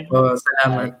 Bye-bye.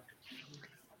 Salamat.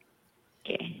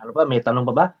 Ano ba? May tanong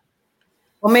pa ba?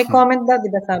 o may comment daw, di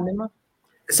ba sabi mo?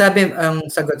 Sabi, ang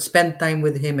sagot, spend time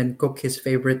with him and cook his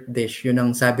favorite dish. Yun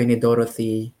ang sabi ni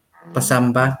Dorothy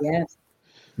Pasamba. Yes.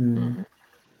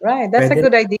 Right, that's a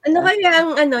good idea. Ano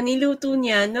kaya ang niluto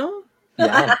niya, no?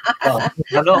 Yan.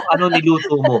 Ano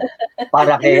niluto mo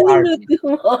para kay Ano Arvin? niluto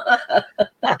mo?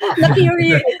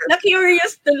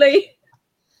 Na-curious tuloy.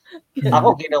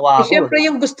 Ako, ginawa ko. Siyempre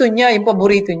yung gusto niya, yung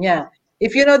paborito niya.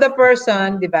 If you know the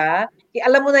person, di ba,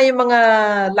 alam mo na yung mga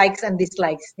likes and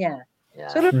dislikes niya. Yeah.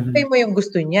 So, lutuin mo yung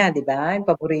gusto niya, di ba? Yung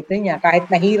paborito niya. Kahit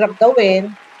nahirap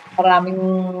gawin, maraming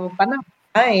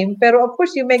time, pero of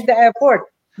course, you make the effort.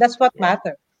 That's what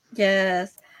matters.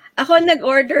 Yes. Ako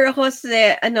nag-order ako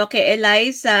sa kay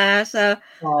Eliza sa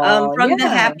from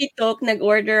the Happy Talk,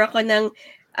 nag-order ako ng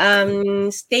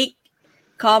steak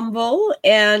combo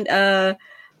and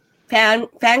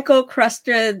panko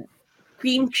crusted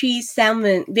cream cheese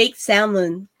salmon, baked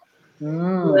salmon.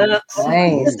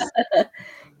 Nice.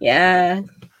 Yeah.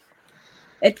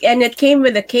 It came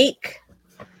with a cake.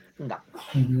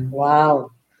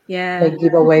 Wow. Yeah. May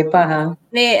giveaway pa, ha?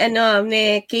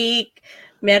 May cake,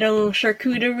 merong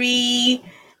charcuterie,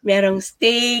 merong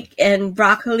steak and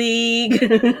broccoli.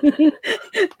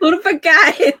 Puro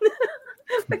pagkain.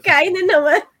 Pagkain na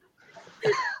naman.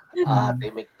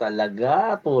 Timik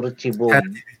talaga. Puro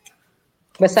chibon.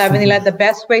 But sabi nila, the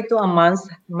best way to a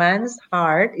man's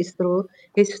heart is through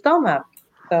his stomach.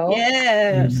 So,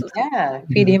 yes. Yeah.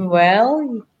 Feed him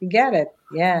well, you get it.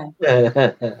 Yeah.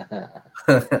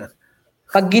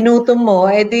 Pag ginutom mo,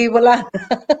 edi wala.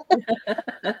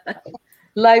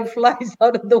 Life flies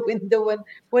out of the window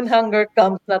when hunger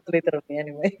comes, not literally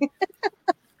anyway.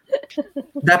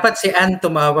 Dapat si Ann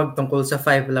tumawag tungkol sa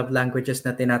 5 love languages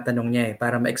na tinatanong niya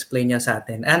para ma-explain niya sa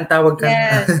atin. Ann, tawag ka.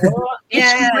 Yes.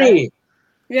 It's free.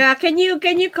 Yeah, can you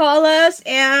call us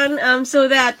and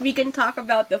so that we can talk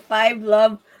about the 5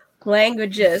 love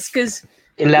languages? Because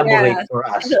elaborate for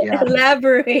us. Yeah.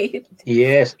 Elaborate.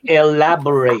 Yes,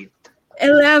 elaborate.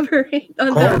 Elaborate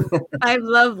on the 5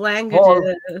 love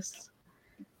languages.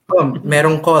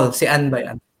 Merong call. Si Ann ba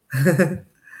yan?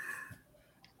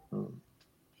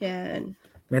 Yan.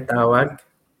 May tawag?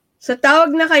 So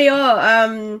tawag na kayo.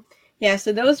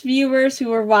 So those viewers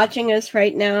who are watching us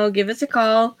right now, give us a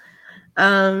call.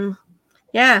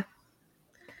 Yeah.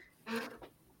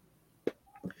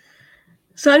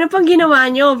 So ano pang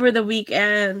ginawa nyo over the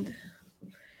weekend?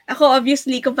 Ako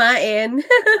obviously kumain.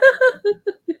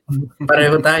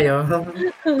 Pareho tayo.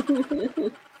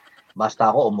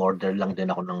 Basta ako, umorder lang din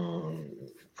ako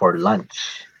for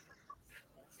lunch.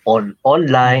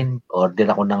 Online,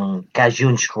 order ako ng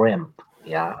Cajun shrimp.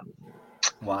 Yeah.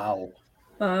 Wow.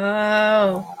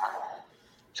 Wow.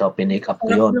 So, pinick up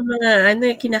ko yun.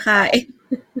 Mga kinakain.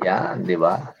 Yan, di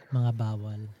ba? Mga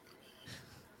bawal.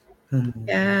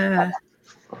 Yeah.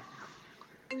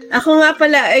 Ako nga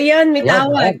pala, ayan, may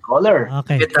tawag. Caller.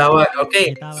 Okay. May tawag.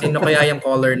 Okay. Sino kaya yung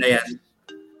caller na yan?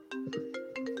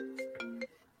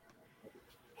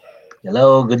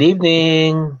 Hello, good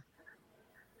evening.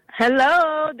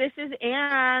 Hello, this is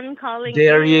Anne calling.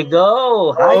 There you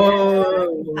go. Hi.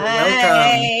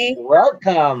 Hi.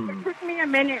 Welcome. It took me a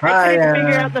minute. Hi, I couldn't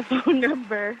figure Anne. out the phone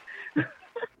number.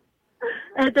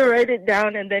 I had to write it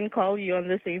down and then call you on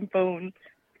the same phone.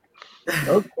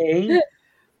 Okay.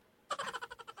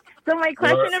 So my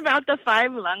question about the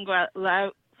 5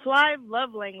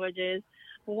 love languages,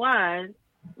 one,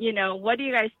 what do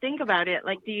you guys think about it?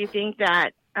 Like, do you think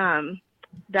that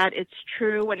that it's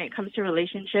true when it comes to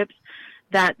relationships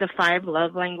that the 5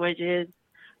 love languages,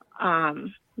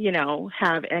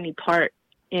 have any part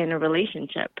in a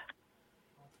relationship?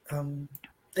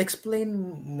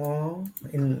 explain mo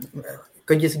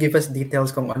could you just give us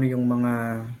details kung ano yung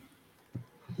mga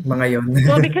yon?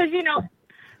 Well,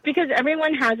 because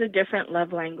everyone has a different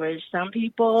love language. Some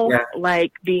people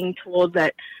like being told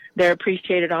that they're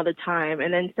appreciated all the time,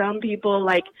 and then some people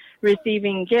like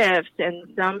receiving gifts, and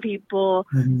some people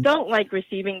don't like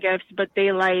receiving gifts, but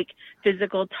they like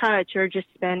physical touch or just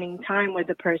spending time with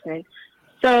the person.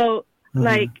 So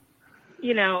like,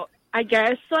 I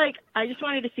guess like I just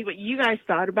wanted to see what you guys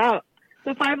thought about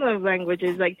the 5 love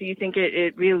languages. Like, do you think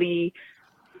it really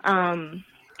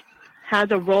has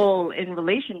a role in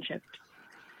relationships?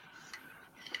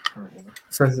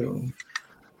 So,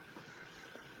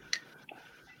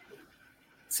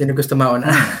 sino gusto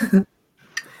mauna?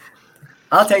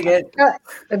 I'll take it.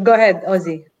 Go ahead,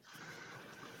 Ozzy.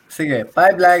 Sige,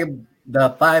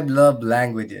 the 5 love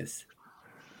languages.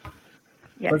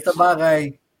 Yes. Kung sa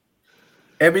bagay,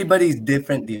 everybody's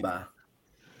different, di ba?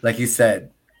 Like you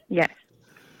said. Yes.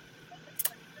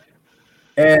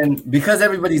 And because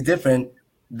everybody's different,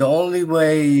 the only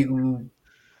way you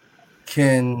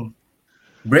can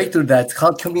break through that is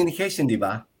called communication, di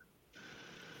ba?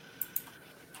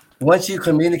 Once you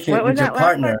communicate with your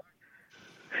partner,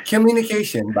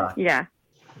 communication ba? Yeah.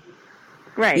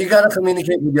 Right. You gotta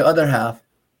communicate with your other half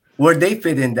where they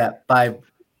fit in that 5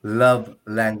 love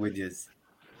languages.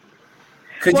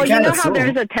 Well, you know how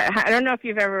there's I don't know if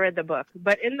you've ever read the book,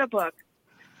 but in the book,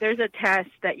 there's a test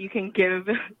that you can give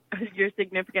your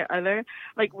significant other.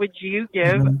 Like, would you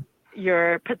give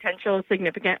your potential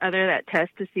significant other that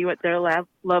test to see what their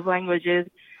love language is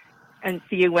and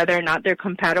see whether or not they're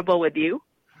compatible with you?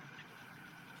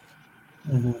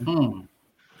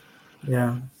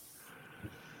 Yeah.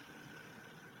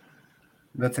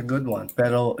 That's a good one.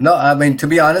 Pero, no, I mean, to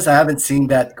be honest, I haven't seen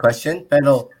that question.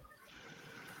 Pero,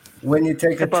 when you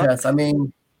take a test, I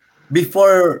mean,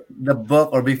 before the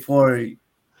book or before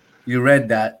you read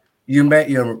that, you met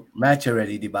your match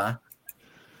already, di ba?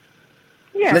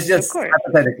 Yeah, Let's just of course.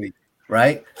 hypothetically,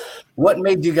 right? What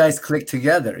made you guys click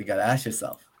together? You gotta ask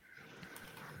yourself.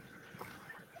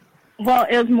 Well,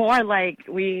 it was more like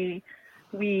we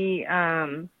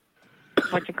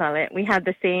what you call it? We had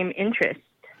the same interest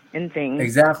in things.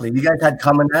 Exactly. You guys had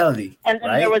commonality, and then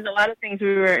right? there was a lot of things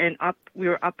we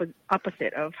were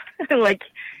opposite of. Like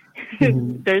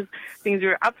there's things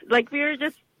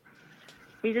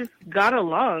we just got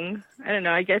along. I don't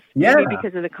know. I guess maybe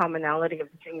because of the commonality of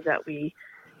the things that we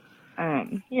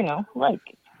like.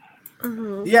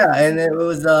 Yeah, and it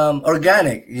was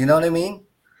organic. You know what I mean?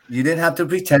 You didn't have to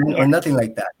pretend or nothing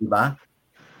like that, diba?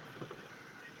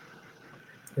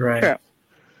 Right. True.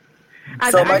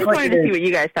 So I my just wanted to question see what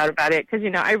you guys thought about it because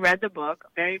I read the book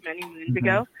many moons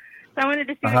ago, so I wanted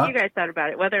to see what you guys thought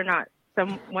about it. Whether or not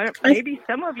maybe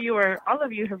some of you or all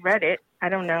of you have read it, I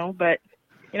don't know, but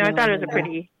I thought it was a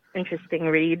pretty interesting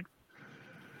read.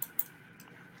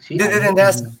 Can I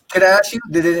ask you?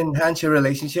 Did it enhance your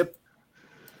relationship?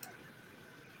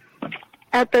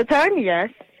 At the time,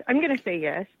 yes. I'm going to say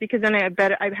yes because then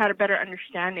I've had a better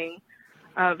understanding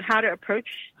of how to approach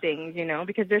things.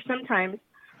 Because there's sometimes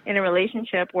in a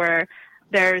relationship where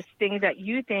there's things that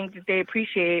you think that they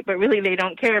appreciate, but really they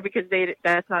don't care because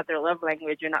that's not their love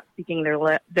language. You're not speaking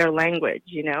their language.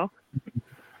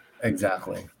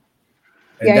 Exactly.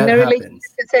 And Yeah, in that a happens.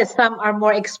 relationship, it says some are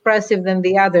more expressive than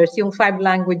the others. Yung 5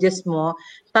 languages mo,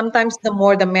 sometimes the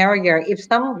more the merrier. If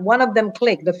one of them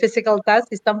click, the physical touch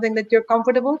is something that you're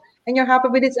comfortable and you're happy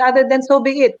with each other, then so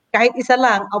be it. Kahit isa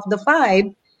lang of the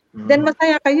 5, then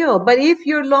masaya kayo. But if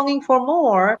you're longing for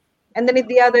more, and then if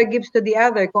the other gives to the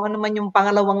other, kung ano man yung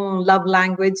pangalawang love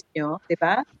language nyo, di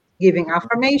ba? Giving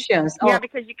affirmations. Yeah,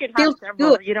 because you can have feels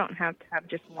several. good. You don't have to have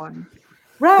just one.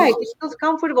 Right, it feels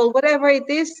comfortable. Whatever it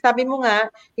is, sabi mo nga,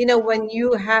 when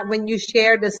you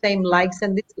share the same likes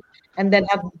and then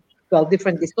have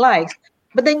different dislikes,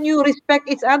 but then you respect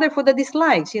each other for the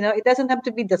dislikes. It doesn't have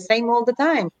to be the same all the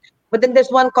time. But then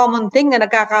there's one common thing na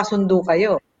nagkakasundo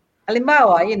kayo.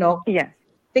 Halimbawa, Yeah.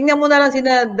 tingnan mo na lang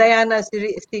sina Diana,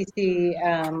 si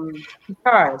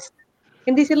Charles.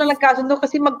 Hindi sila nagkasundo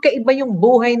kasi magkaiba yung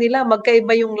buhay nila,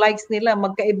 magkaiba yung likes nila,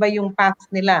 magkaiba yung paths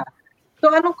nila. So,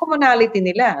 anong commonality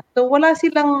nila? So, wala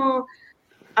silang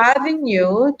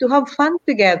avenue to have fun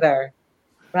together.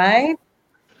 Right?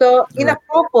 So, in a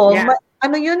couple,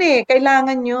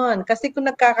 kailangan yun. Kasi kung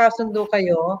nagkakasundo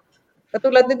kayo,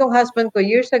 katulad nitong husband ko,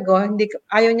 years ago,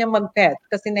 ayaw niya mag-pet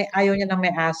kasi ayaw niya ng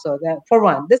may aso. For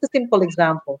one, this is a simple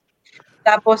example.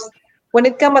 Tapos, when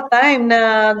it come a time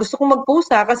na gusto kong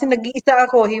magpusa kasi nag-iisa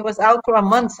ako, he was out for a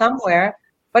month somewhere,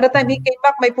 by the time he came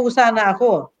back, may pusa na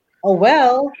ako. Oh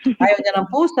well, ayaw niya ng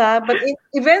pusa, but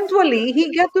eventually,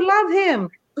 he got to love him.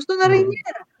 Gusto na rin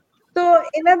niya. So,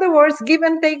 in other words, give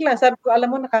and take lang. Sabi ko,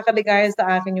 alam mo, nakakaligaya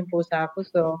sa akin yung pusa ko.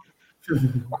 So,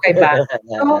 okay ba?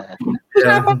 So,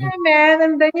 usapan namin,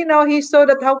 and then, he saw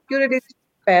that how cute it is to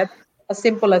pet. As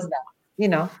simple as that,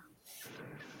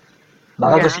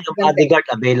 Baka Yeah. gusto yung bodyguard,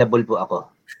 available po ako.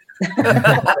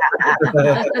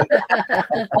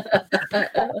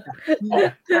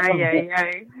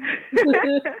 Ay.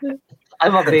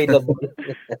 I'm available.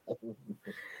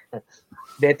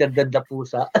 Better than the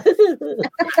pusa.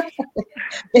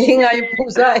 Nga yung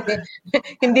pusa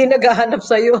hindi naghahanap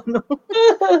sa'yo, no?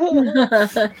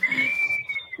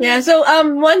 Yeah, so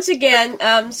once again,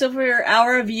 so for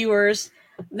our viewers,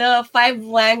 the 5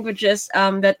 languages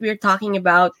that we're talking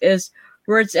about is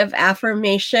words of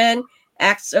affirmation,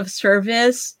 acts of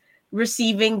service,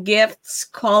 receiving gifts,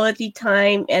 quality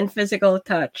time, and physical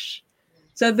touch.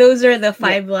 So those are the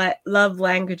 5 love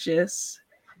languages.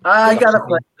 I got a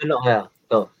question.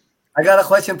 So, I got a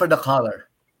question for the caller.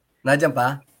 Nandiyan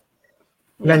pa?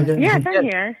 Yes, I'm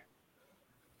here.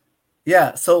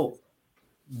 Yeah, so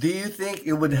do you think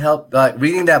it would help,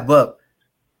 reading that book,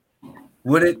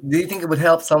 do you think it would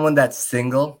help someone that's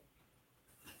single?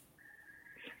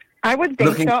 I would think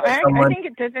Looking so. for I someone- think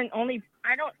it doesn't only.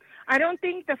 I don't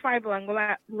think the 5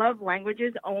 love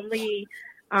languages only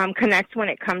connects when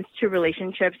it comes to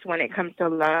relationships. When it comes to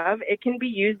love, it can be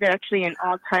used actually in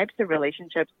all types of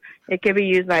relationships. It can be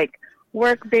used like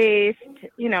work-based,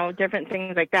 different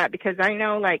things like that. Because I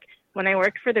know, like when I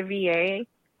worked for the VA,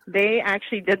 they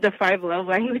actually did the 5 love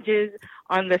languages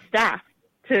on the staff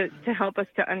to help us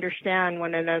to understand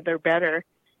one another better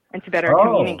and to better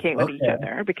communicate with each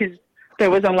other, because there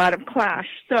was a lot of clash.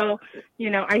 So,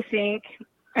 I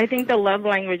think the love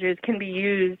languages can be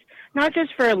used not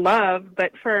just for love,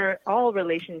 but for all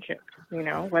relationships,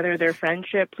 whether they're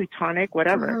friendship, platonic,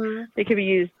 whatever. They can be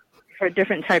used for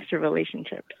different types of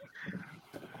relationships.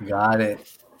 Got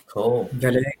it. Cool.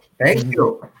 Galing. Thank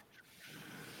you.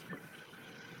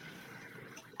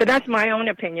 But that's my own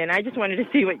opinion. I just wanted to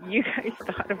see what you guys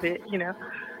thought of it,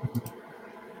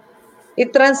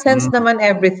 It transcends naman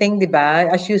everything, di ba?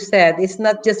 As you said, it's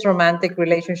not just romantic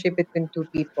relationship between 2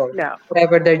 people, No.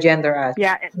 whatever their gender are.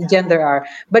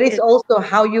 But it's also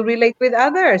how you relate with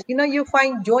others. You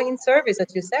find joy in service,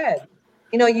 as you said.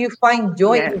 You find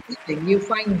joy in giving. You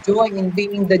find joy in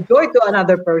being the joy to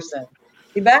another person.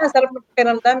 Di ba? Sarap ng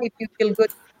pakiramdam if you feel good,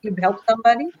 you help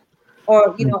somebody.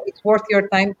 Or, it's worth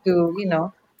your time to,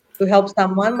 to help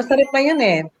someone. Masarap na yun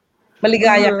eh.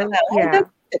 Maligaya ka na. Yeah. That's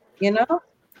it,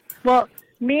 Well,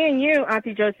 me and you,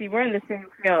 Auntie Josie, we're in the same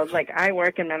field. Like, I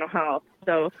work in mental health,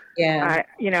 so Yeah.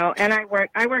 and I work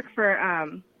for a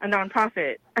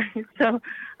nonprofit. So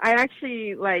I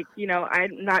actually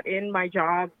I'm not in my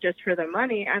job just for the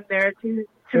money. I'm there to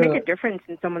make a difference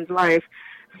in someone's life.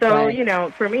 So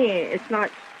Right. for me, it's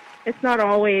not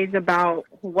always about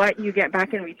what you get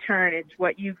back in return. It's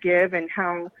what you give and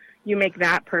how you make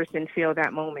that person feel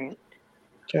that moment.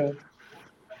 True.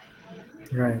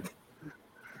 Right.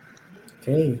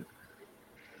 Okay.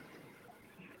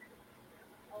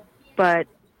 But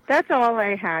that's all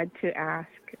I had to ask.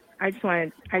 I just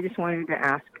wanted to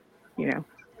ask,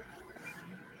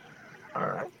 all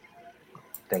right.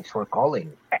 Thanks for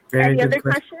calling. Very Any good other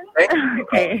question. questions?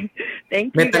 Okay.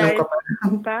 Thank May you, tanong guys. ka pa?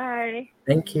 Bye.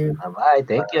 Thank you. Bye.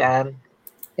 Thank you, Anne.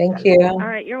 Thank you. All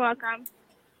right, you're welcome.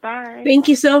 Bye. Thank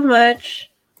you so much.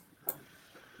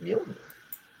 Yun.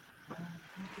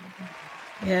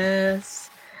 Yes.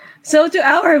 So to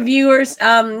our viewers,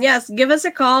 yes, give us a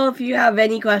call if you have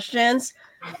any questions,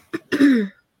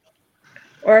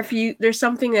 or if there's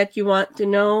something that you want to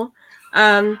know.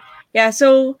 Yeah.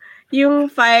 So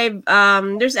yung 5,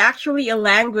 there's actually a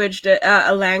language.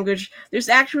 There's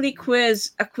actually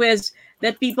a quiz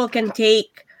that people can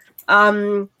take,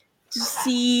 to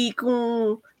see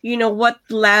kung what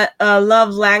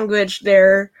love language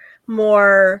they're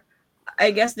more. I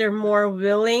guess they're more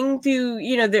willing to,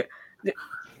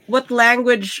 what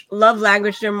love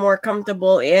language they're more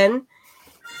comfortable in.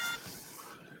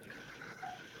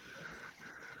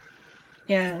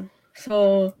 Yeah.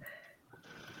 So,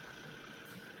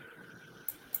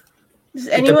 does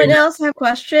anyone else have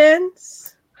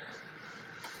questions?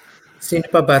 Sino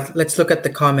pa ba? Let's look at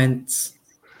the comments.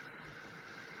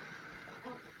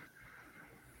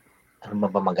 Ano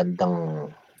ba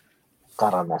magandang Sige.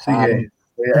 karanasan?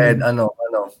 Kuya Ed, ano?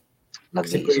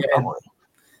 Nag-iisip ako.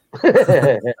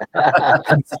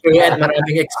 Kuya Ed,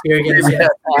 maraming experience yan.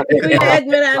 Kuya Ed,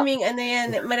 maraming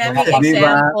Diba?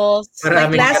 examples.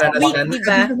 Maraming Like last week, karanasan. di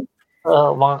ba?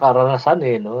 Mga karanasan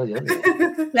no? Yun.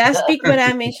 Last week,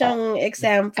 marami siyang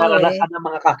example Karanasan ng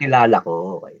mga kakilala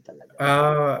ko. Okay talaga.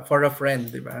 For a friend,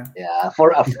 di ba? Yeah,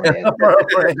 for a friend. For a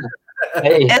friend.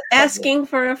 Hey, Asking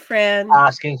for a friend.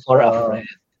 asking for a Oh. friend.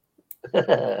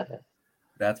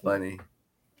 That's funny.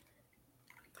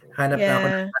 Hanap na ako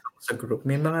ng Yeah. tanong sa group.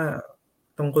 May mga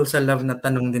tungkol sa love na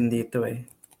tanong din dito eh.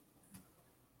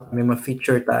 May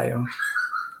ma-feature tayo.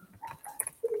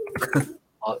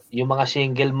 Oh, yung mga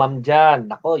single mom dyan,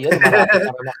 nako, yun, marami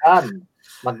karanasan.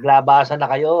 Maglabasan na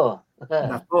kayo.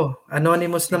 Nako,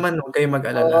 anonymous naman, huwag kayo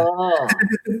mag-alala. Oo.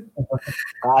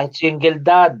 Kahit single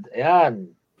dad, ayan.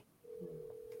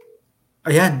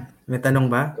 Ayan, may tanong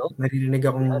ba? Naririnig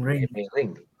akong ring. May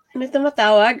ring. May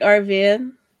tumatawag,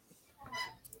 Arvin.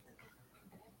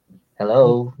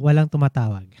 Hello. Walang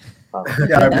tumatawag. Oh,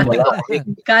 Arvin, wala.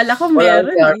 Kala ko Wala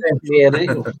meron. si Arvin. May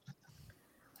ring.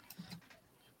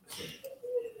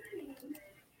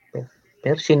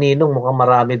 Pero si Ninong mukhang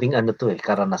marami ding ano to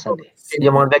karanasan eh.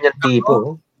 Yung mga ganyan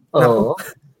tipo. Oo.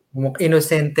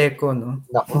 Inosente ko, no?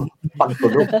 Nako,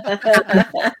 pagtulog.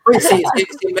 Uy, si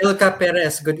Melka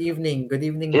Perez, good evening. Good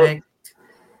evening, Yeah. Meg.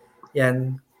 Yan.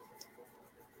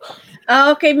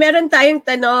 Okay, meron tayong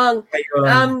tanong.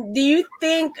 Ayun. Do you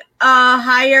think a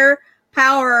higher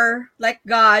power like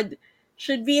God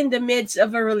should be in the midst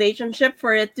of a relationship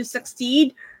for it to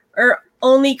succeed, or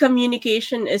only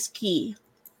communication is key?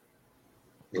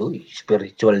 Uy,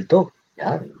 spiritual to.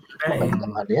 Yan. Ay.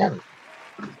 Magandang ano yan.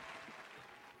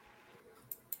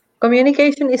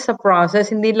 Communication is a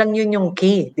process, hindi lang yun yung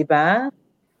key, di ba?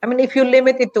 I mean, if you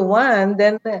limit it to one,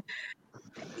 then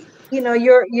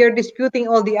you're disputing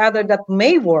all the other that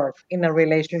may work in a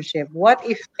relationship. What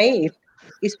if faith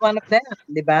is one of them,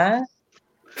 di ba?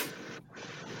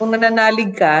 Kung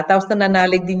nananalig ka, tapos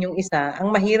nananalig din yung isa,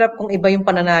 ang mahirap kung iba yung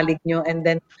pananalig nyo, and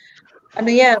then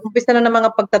umpisa na ng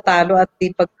mga pagtatalo at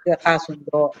di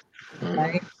pagkakasundo.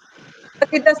 Right? But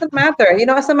it doesn't matter.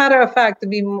 As a matter of fact, to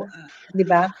be, di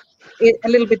ba, a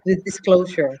little bit with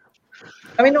disclosure.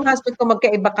 Kami nung husband ko,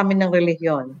 magkaiba kami ng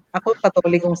relihiyon. Ako,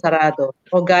 katolikong sarado.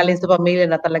 O galing sa pamilya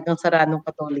na talagang saradong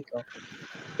katoliko.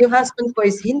 Yung husband ko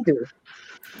is Hindu.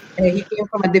 He came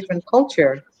from a different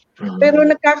culture. Pero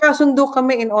nagkakasundo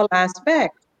kami in all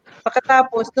aspects.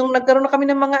 Pagkatapos, nung nagkaroon na kami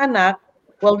ng mga anak,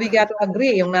 well, we got to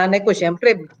agree. Yung nanay ko,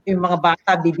 syempre, yung mga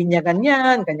bata, bibinyagan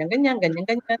yan, ganyan.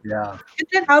 Yeah. And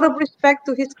then, out of respect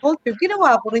to his culture,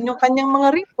 ginawa ko rin yung kanyang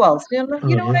mga rituals. You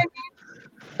know what I mean?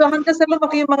 So, hanggang sa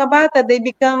lumaki yung mga bata, they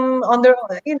become on their,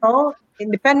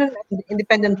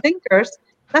 independent thinkers.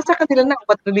 Nasa kanila na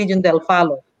what religion they'll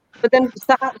follow. But then,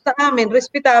 sa amin,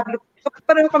 respectable,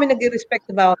 pareho kami nag-respect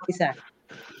sa bawat isa.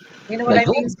 You know what I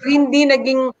mean? So, hindi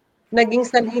naging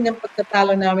sanhi ng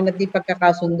pagtatalo namin at di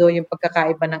pagkakasundo yung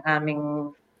pagkakaiba ng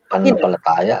aming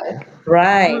Pananampalataya.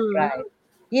 Right.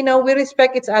 We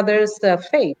respect each other's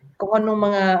faith. Kung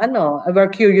anong mga we're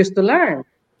curious to learn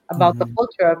about the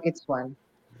culture of each one.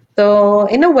 So,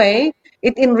 in a way,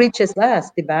 it enriches us,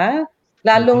 di ba?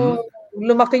 Lalong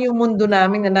lumaki yung mundo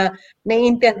namin na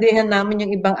naiintindihan namin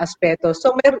yung ibang aspeto.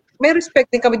 So, may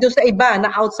respect din kami dun sa iba na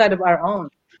outside of our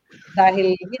own.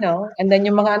 Dahil, and then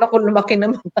yung mga anak ko lumaki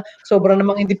naman, sobrang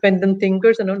namang independent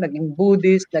thinkers, naging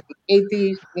Buddhist, naging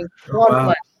atheist, naging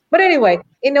what. But anyway,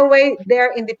 in a way,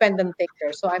 they're independent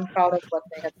thinkers. So I'm proud of what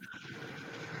they have.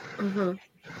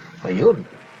 Ayun.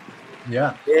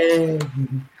 Yeah.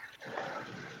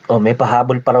 Oh, may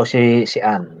pahabol pa raw si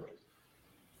Ann.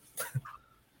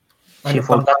 She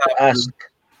forgot to ask,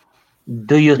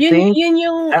 do you think...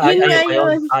 Yun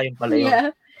pala yun.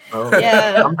 Yeah. Oh.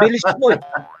 Yeah. Ang bilis mo eh.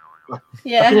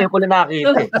 Yeah. Kasi ngayon ko na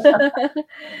nakita eh.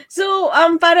 So,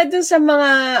 para dun sa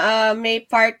mga may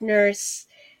partners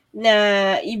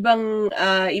na ibang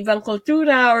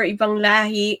kultura or ibang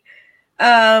lahi,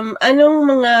 anong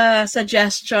mga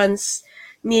suggestions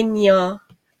ninyo?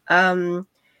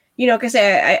 Kasi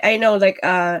I know like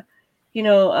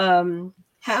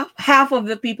half of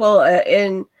the people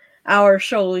in our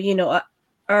show,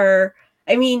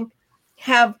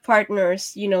 have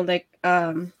partners,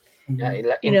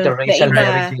 interracial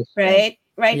marriages. Right,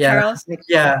 Yeah. Charles?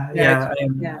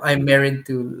 Yeah. I'm married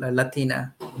to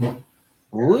Latina.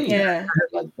 Uy, Yeah.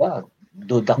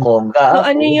 Duda Conga. So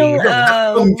ano yung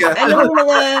anong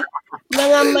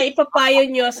mga maipapayo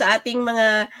nyo sa ating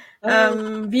mga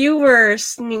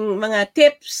viewers, ng mga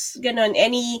tips, ganon,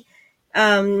 any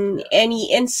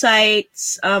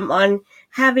insights on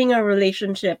having a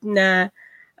relationship na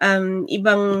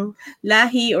ibang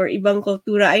lahi or ibang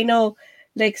kultura? I know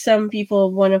like some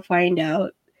people want to find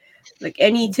out, like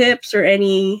any tips or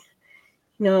any,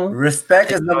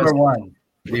 Respect is number one,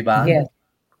 diba? Yes,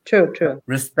 true.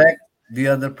 Respect the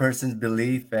other person's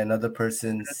belief and other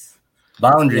person's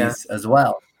boundaries as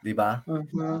well, diba?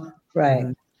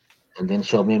 Right. And then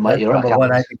show me That's your number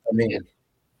one, I account. think, for me.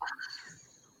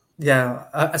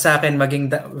 sa akin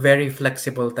maging very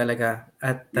flexible talaga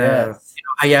at Yes.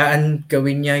 hayaan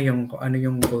gawin niya yung kung ano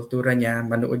yung kultura niya,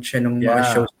 manood siya ng mga Yeah.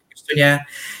 shows na gusto niya,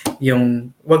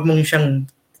 yung wag mong siyang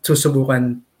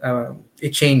susubukan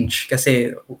i-change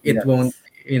kasi it Yes. won't,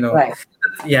 Right.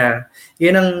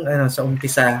 yun ang sa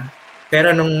umpisa.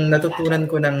 Pero nung natutunan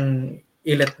ko ng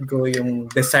i-let go yung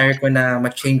desire ko na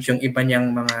ma-change yung iba niyang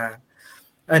mga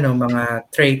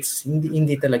traits,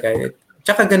 hindi talaga.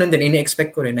 Tsaka ganun din,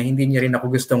 ini-expect ko rin na hindi niya rin ako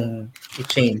gustong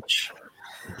i-change.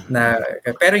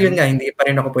 Pero yun nga, hindi pa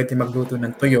rin ako pwede magluto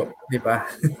ng tuyo, di ba?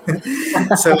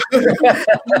 So,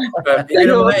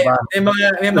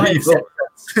 may mga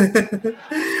exceptions.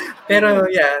 Pero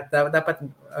dapat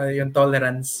yung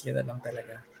tolerance, yun na lang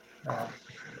talaga.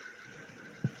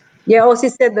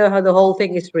 Osi said the whole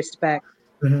thing is respect.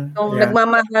 Mhm, Kung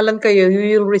nagmamahalan kayo,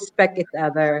 you will respect each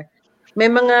other. May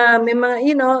mga,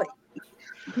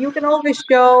 you can always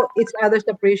show each other's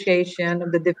appreciation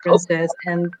of the differences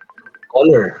and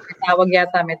Color.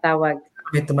 may tawag.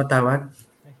 May tumatawag?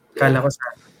 Kala ko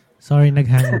sa... Sorry,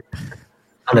 nag-hang up.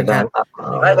 Nag-hang up.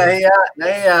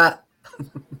 Nahiya.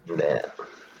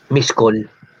 Miss call.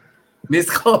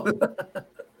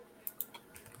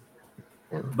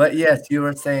 But yes, you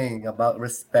were saying about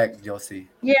respect, Josie.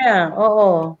 Yeah,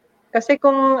 oo. Kasi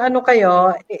kung ano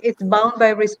kayo, it's bound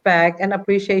by respect and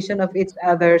appreciation of each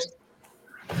other's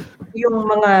yung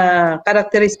mga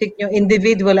characteristic nyo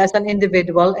individual as an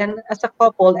individual and as a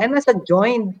couple and as a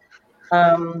joined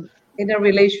in a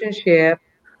relationship.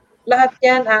 Lahat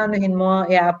yan, anuhin mo,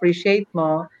 i-appreciate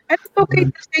mo. And it's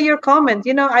okay to say your comment.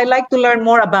 I like to learn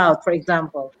more about, for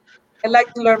example. I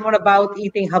like to learn more about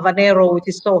eating habanero,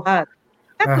 which is so hot.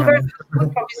 I have to learn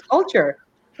from his culture.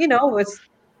 It's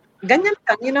ganyan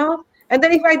lang, And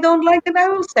then if I don't like it, I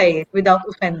will say it without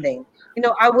offending.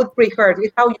 I would prefer,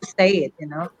 it's how you say it,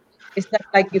 It's not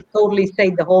like you totally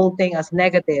say the whole thing as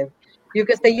negative. You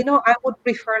can say, I would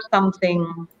prefer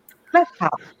something less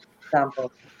hot, for example.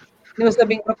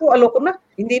 Sabihin ko, aloko na,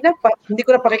 hindi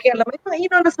ko na pakikialam.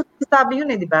 Nasasabi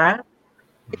yun di ba?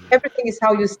 Everything is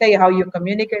how you say, how you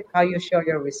communicate, how you show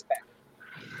your respect.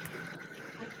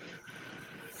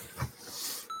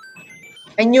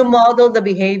 And you model the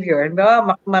behavior. Diba?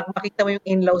 Makita mo yung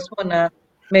in-laws mo na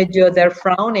medyo they're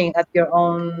frowning at your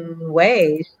own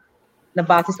ways na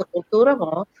base sa kultura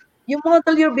mo. You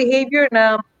model your behavior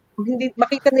na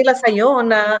makita nila sa'yo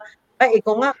na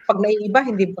ikaw nga, pag naiiba,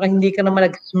 hindi ka naman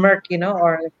nag-smirk,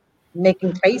 or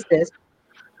making faces.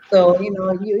 So, you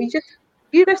just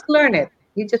learn it.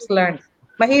 You just learn it.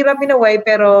 Mahirap in a way,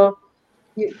 pero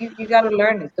you gotta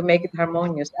learn it to make it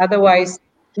harmonious. Otherwise,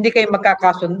 hindi kayo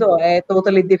magkakasundo.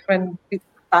 Totally different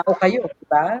tao kayo, di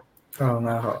ba? Oo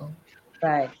nga ho.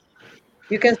 Right.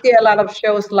 You can see a lot of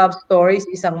shows, love stories,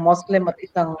 isang Muslim at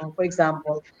isang, for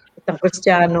example, isang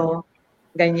Kristiyano,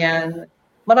 ganyan.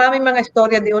 Maraming mga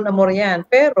istorya diyon amor yan.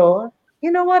 Pero,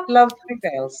 you know what? Love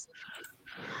prevails.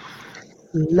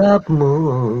 Love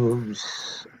moves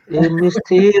in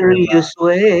mysterious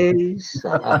ways.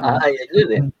 Ayan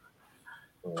yun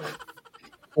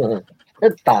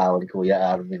Tao ni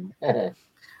Kuya Arvin.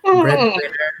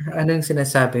 Breadwinner. Ano yung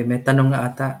sinasabi? May tanong nga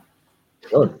ata.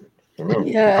 Yun.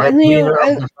 Yeah, Breadwinner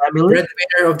of the family.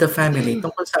 Breadwinner of the family.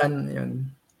 Tungkol saan yun?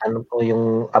 Ano po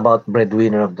yung about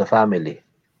breadwinner of the family?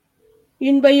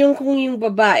 Yun ba yung kung yung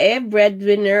babae,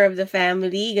 breadwinner of the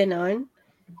family, ganon?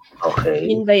 Okay.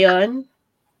 Yun ba yun?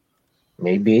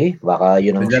 Maybe. Baka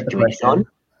yun ang situation.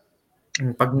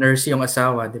 Pag nurse yung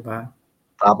asawa, di ba?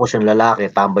 Tapos yung lalaki,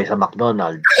 tambay sa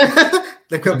McDonald's.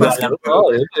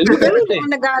 Nagpa-basketball.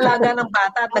 Nag-aalaga ng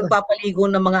bata at nagpapaligo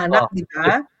ng mga anak, di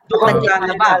ba?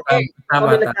 Naglalaba.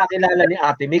 Kami nagkakilala ni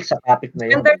Ate Mix sa topic na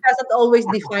yun. Gender doesn't always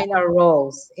define our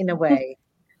roles in a way.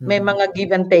 May mga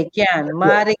give and take yan.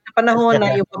 Maaaring na panahon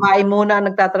na yung babae muna ang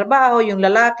nagtatrabaho, yung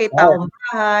lalaki, taong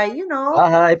bahay,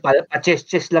 Bahay,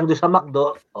 pa-chess-chess lang doon sa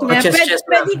McDo.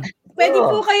 Pwede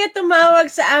po kayo tumawag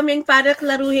sa amin para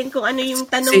klaruhin kung ano yung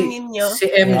tanong ninyo. Si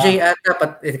MJ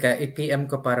ata, i-PM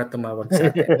ko para tumawag sa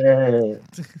atin.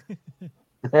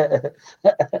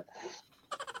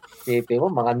 Sipi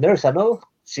mo, mga nurse, 12,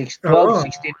 16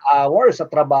 hours sa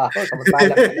trabaho.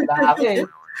 Samantalang lalaki,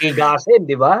 higasin,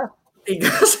 di ba?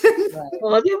 Higasin.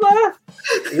 Di ba?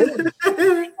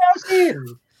 Higasin.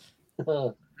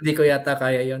 Hindi ko yata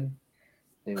kaya yun.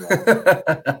 Diba?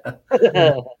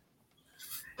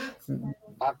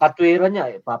 Katwira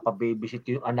niya, papababysit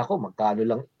yung anak ko, magkano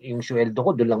lang yung sweldo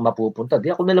ko, doon lang mapupunta.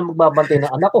 Di ako nalang magbabantay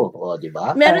ng anak ko. Di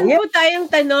ba? Meron po tayong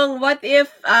tanong, what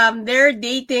if they're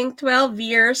dating 12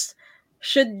 years,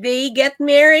 should they get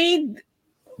married?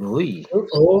 Uy.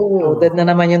 Loaded na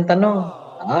naman yung tanong.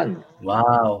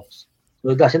 Wow. So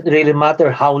it doesn't really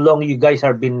matter how long you guys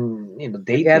have been,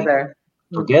 dating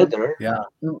together. Yeah.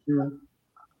 Mm-mm.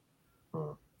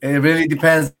 It really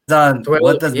depends on 12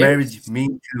 what does years. marriage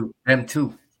mean to them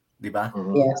too, di ba?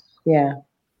 Yes. Yeah.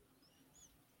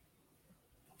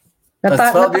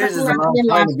 Because 12 years is a Natanong long niya time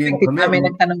last to be in week, di ba? May commitment.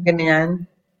 nagtanong ganyan.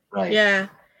 Right.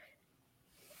 Yeah.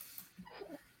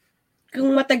 Kung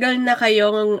matagal na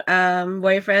kayong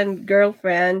boyfriend,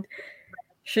 girlfriend,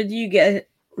 should you get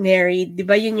married? Di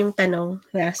ba yun yung tanong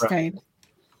last time?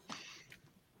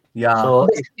 Yeah. So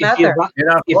Does it matter?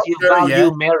 if you value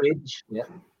marriage,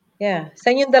 Yeah. Sa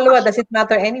inyong dalawa, does it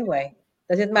matter anyway?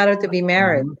 Does it matter to be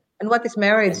married? And what is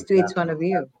marriage to each one of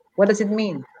you? What does it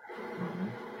mean?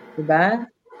 Diba?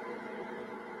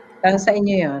 Lang sa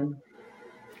inyo yun.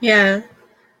 Yeah.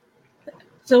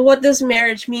 So what does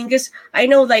marriage mean? Because I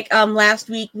know last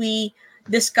week we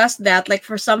discussed that. Like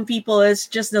for some people it's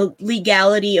just the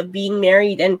legality of being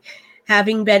married and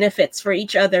having benefits for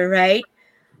each other, right?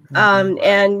 And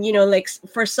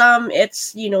for some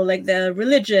it's the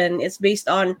religion. It's based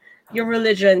on your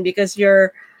religion because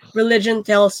your religion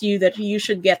tells you that you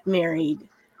should get married,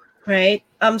 right?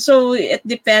 So it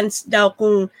depends daw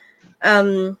kung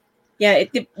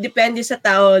it depends sa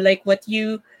tao like what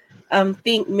you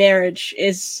think marriage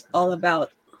is all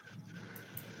about.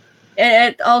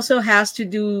 And it also has to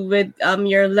do with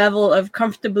your level of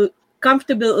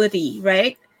comfortability,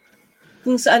 right?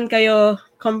 Kung saan kayo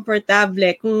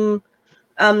komportable, kung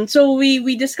so we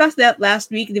discussed that last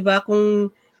week, 'di ba?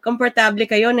 Kung komportable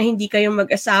kayo na hindi kayo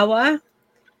mag-asawa,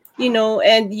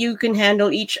 and you can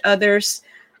handle each other's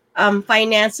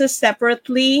finances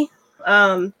separately,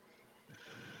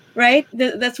 right?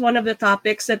 That's one of the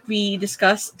topics that we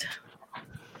discussed.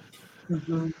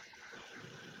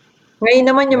 Ngayon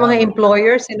naman yung mga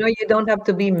employers, you don't have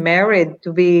to be married to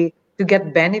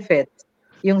get benefits.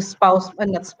 Yung spouse,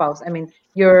 not spouse, I mean,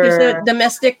 There's your a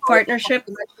domestic partnership.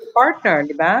 partner,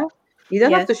 di ba? You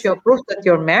don't have to show proof that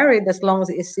you're married as long as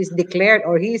he's declared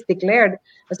or he is declared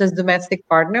as a domestic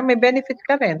partner, may benefit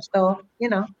ka rin. So,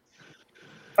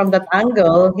 from that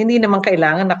angle, hindi naman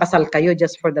kailangan nakasal kayo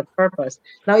just for that purpose.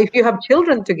 Now, if you have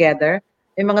children together,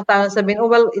 may mga tao sabihin, oh,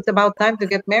 well, it's about time to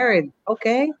get married.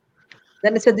 Okay.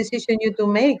 Then it's a decision you to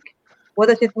make. What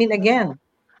does it mean again?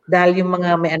 Dahil yung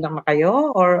mga may anak na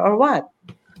kayo or what?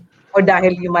 Or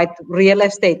dahil you might real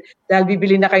estate, dahil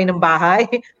bibili na kayo ng bahay.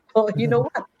 So, you know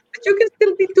what? But you can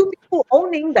still be two people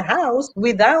owning the house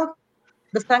without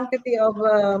the sanctity of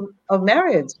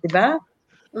marriage, di ba?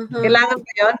 Kailangan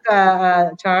ba yun,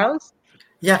 Charles?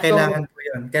 Yeah, kailangan po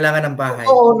yun. Kailangan ng bahay.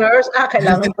 Owners,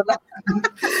 kailangan pala.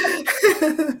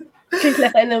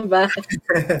 Kailangan ng bahay.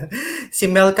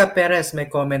 Si Melka Perez may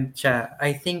comment siya.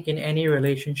 I think in any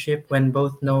relationship, when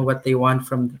both know what they want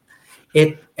from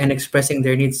it and expressing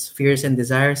their needs, fears, and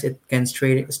desires, it can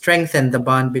strengthen the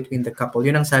bond between the couple.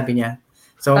 Yun ang sabi niya.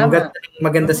 So,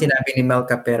 maganda sinabi ni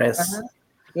Melka Perez.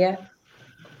 Yeah.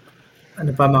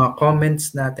 Ano pa mga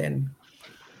comments natin?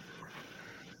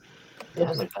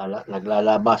 Yeah,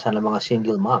 naglalabasan ng mga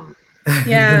single mom.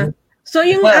 Yeah. So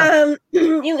yung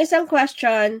yung isang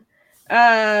question,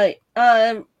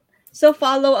 so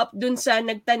follow up dun sa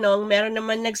nagtanong, meron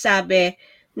naman nagsabi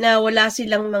na wala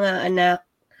silang mga anak.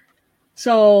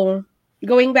 So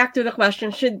going back to the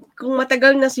question, kung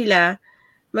matagal na sila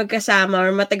magkasama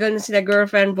or matagal na sila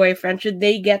girlfriend, boyfriend, should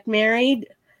they get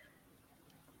married?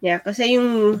 Yeah, kasi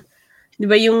yung 'di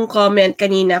ba yung comment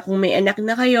kanina, kung may anak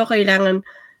na kayo, kailangan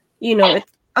it's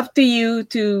up to you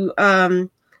to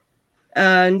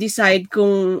decide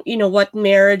kung what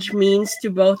marriage means to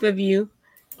both of you.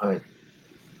 Right.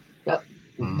 Yeah,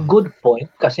 good point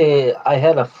kasi I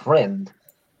had a friend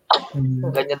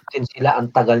ganyan din sila, ang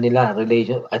tagal nila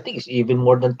relation. I think it's even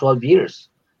more than 12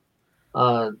 years.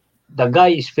 The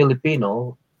guy is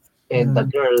Filipino and the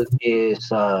girl is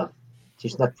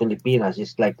she's not Filipina,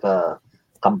 she's like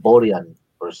Cambodian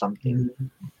or something.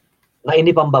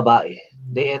 Nainip ang babae.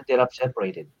 They ended up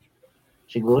separated.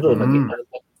 Siguro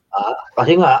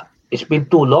kasi nga it's been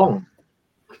too long.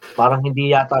 Parang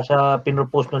hindi yata siya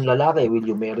pinropose ng lalaki, will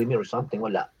you marry me or something,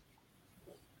 wala.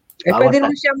 Pwede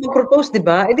naman siya mag-propose, di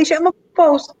ba? Hindi siya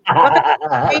mag-propose.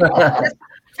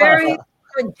 Very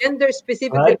gender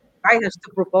specific, right? The guy has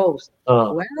to propose.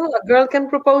 Well, a girl can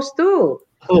propose too.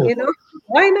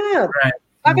 Why not? Right.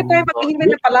 Bakit tayo maghihintay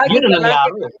na palagi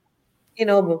lalaki?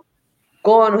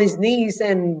 Go on his knees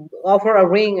and offer a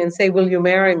ring and say, will you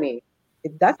marry me?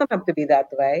 It doesn't have to be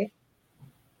that way.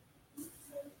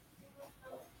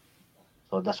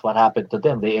 So that's what happened to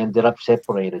them. They ended up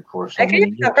separated for so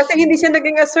many years. Kasi hindi siya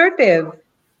naging assertive.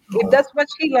 If that's what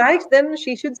she likes, then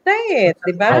she should say it,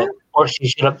 di ba? Or she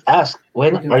should have asked,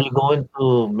 when are you going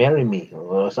to marry me?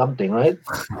 Or something, right?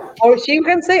 Or she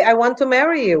can say, I want to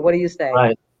marry you. What do you say?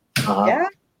 Right. Uh-huh. Yeah,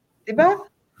 di ba?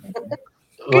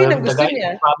 Well, Kaya ang gusto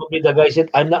niya. probably the guy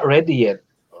said, I'm not ready yet.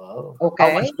 How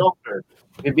Okay. much longer?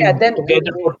 We've Yeah, been then-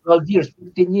 together for 12 years,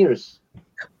 15 years.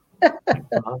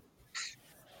 Uh-huh.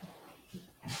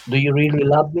 Do you really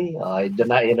love me?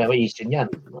 Naisip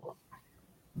niyan.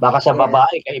 Baka sa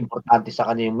babae, kaya importante sa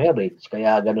kanya yung marriage.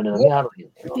 Kaya gano'n na nangyari.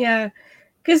 Yeah.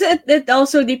 Because it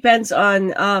also depends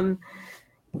on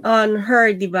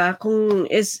her, di ba? Kung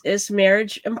is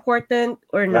marriage important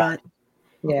or not.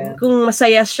 Yeah. Kung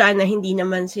masaya siya na hindi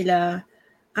naman sila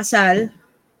kasal,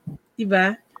 di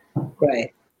ba?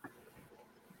 Right.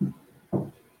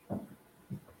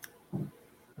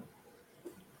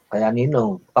 Kaya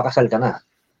Ninong, pakasal ka na.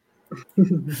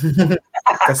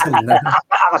 Kasal na.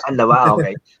 Kasal na ba?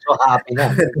 Okay. So happy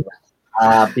na.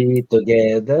 Happy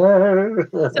together.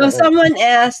 So someone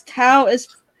asked, how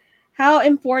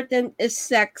important is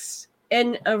sex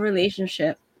in a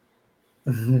relationship?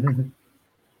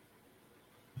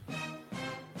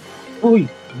 Uy!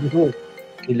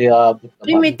 Kiliabot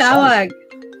Uy, may tawag.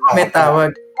 May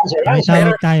tawag. May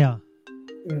tawag tayo.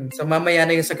 So mamaya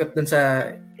na yung sagot dun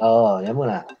sa yan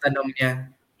muna. tanong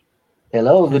niya.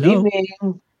 Hello, good evening.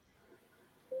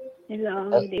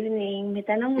 Hello, good evening. May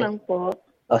tanong lang po.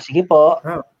 Sige po.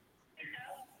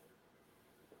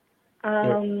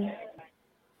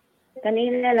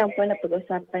 Kanina lang po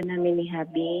napag-usapan namin ni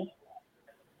Habi.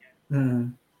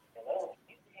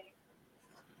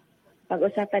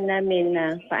 Pag-usapan namin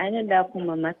na paano daw kung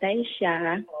mamatay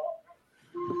siya.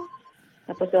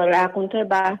 Tapos wala akong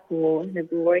trabaho.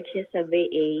 Nag-work siya sa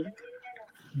VA.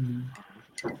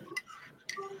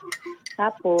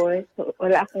 Tapos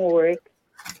wala akong work.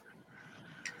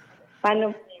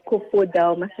 Paano ko po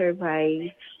daw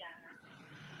ma-survive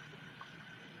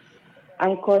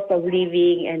ang cost of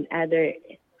living and other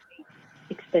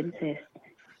expenses?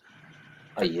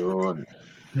 Ayun.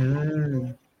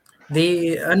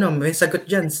 Di, may sagot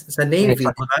dyan sa Navy. May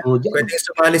sagot Diba? po dyan. Pwedeng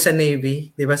sumali sa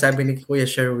Navy. Di ba sabi ni Kuya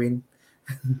Sherwin?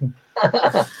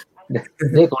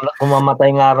 Hindi, kung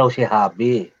mamatay nga raw si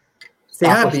Habi. Si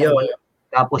Habi,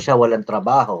 Tapos siya walang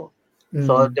trabaho.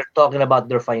 So they're talking about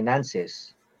their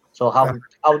finances. So how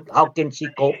can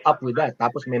she cope up with that?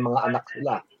 Tapos may mga anak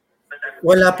sila.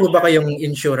 Wala po ba kayong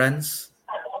insurance?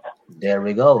 There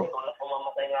we go.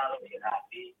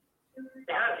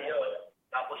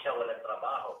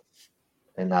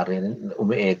 Ay, narinig,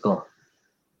 umi-echo.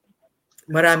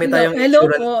 Marami tayong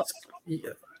Hello insurance.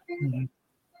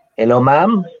 Hello,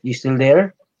 ma'am? You still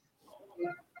there?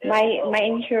 May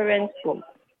insurance po.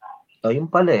 Yun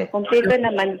pala eh. Kompleto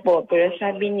naman po, pero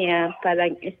sabi niya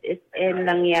parang SSN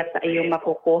lang yata yung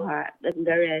makukuha. And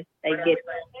the rest, I get.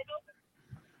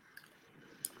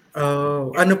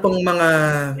 Ano pong mga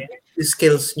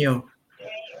skills nyo?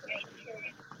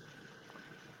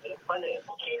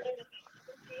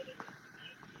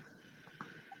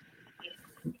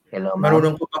 Hello, ma'am?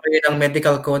 Marunong po ba kayo ng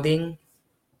medical coding?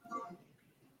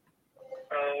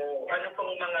 Ano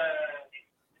pong mga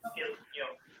skills nyo?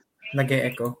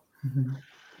 Nag-e-echo.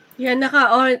 Yan,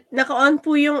 naka-on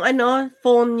po yung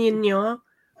phone ninyo.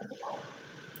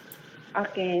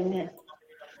 Okay.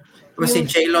 O si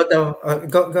J-Lo daw.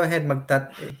 Go ahead,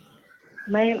 magtat.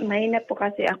 May na po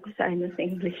kasi ako sa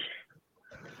English.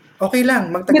 Okay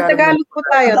lang, May Tagalog po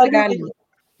tayo, Tagalog.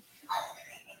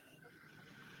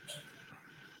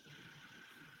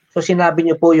 So sinabi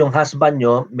niyo po yung husband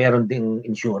niyo meron ding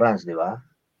insurance, di ba?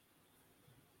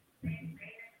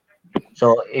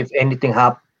 So if anything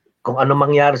kung ano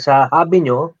mangyari sa hubby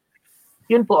niyo,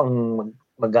 yun po ang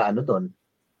mag-aano doon.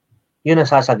 Yun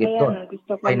ang sasagip doon.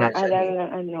 Gusto ko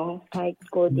mag-aral ng type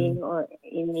coding or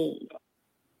any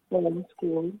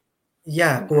school.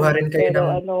 Yeah, kuha rin kayo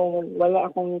Pero ng... wala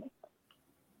akong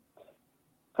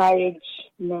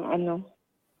courage na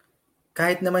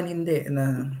Kahit naman hindi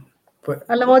na...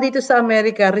 Alam mo, dito sa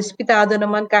Amerika, respetado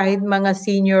naman kahit mga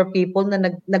senior people na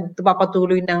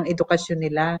nagpapatuloy ng edukasyon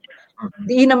nila.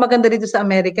 Di na maganda dito sa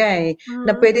Amerika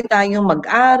na pwede tayong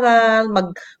mag-aral,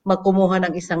 magkumuha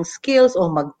ng isang skills o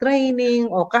mag-training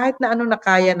o kahit na ano na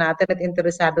kaya natin at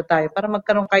interesado tayo para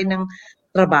magkaroon kayo ng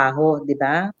trabaho, di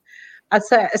ba? At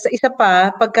sa isa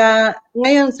pa, pagka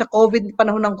ngayon sa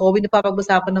panahon ng COVID,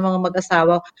 napapag-usapan ng mga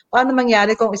mag-asawa, paano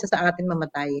mangyari kung isa sa atin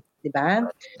mamatay, di ba?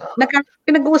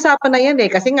 Pinag-uusapan na yan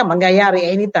kasi nga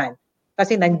mangyayari anytime.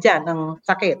 Kasi nandyan ang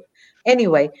sakit.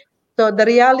 Anyway, so the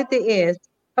reality is,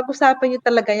 pag-usapan nyo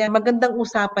talaga yan, magandang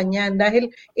usapan yan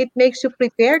dahil it makes you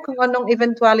prepare kung anong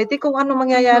eventuality, kung anong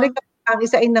mangyayari kapag ang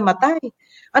isa ay namatay.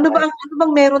 Ano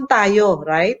bang meron tayo,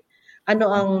 right?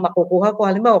 Ano ang makukuha ko?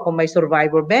 Halimbawa, kung may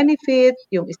survivor benefit,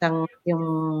 yung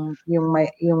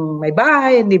may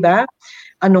bahay, di ba?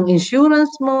 Anong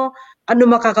insurance mo? Ano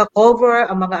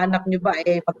makaka-cover? Ang mga anak nyo ba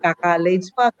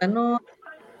magka-college pa? Ano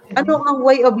ang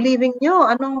way of living nyo?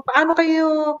 Paano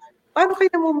kayo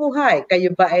namumuhay?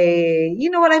 Kayo ba you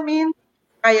know what I mean?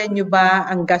 Kaya nyo ba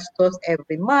ang gastos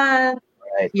every month?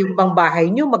 Right. Yung bang bahay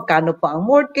nyo, magkano pa ang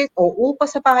mortgage o upa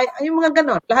sa bahay? Yung mga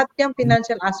ganon. Lahat yung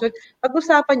financial aspect.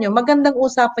 Pag-usapan nyo, magandang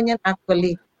usapan yan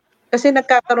actually. Kasi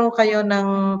nagkakaroon kayo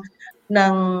ng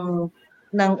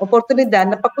oportunidad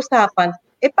na pag-usapan,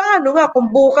 paano nga kung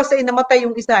bukas ay namatay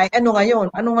yung isa, ano ngayon?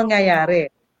 Anong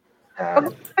mangyayari?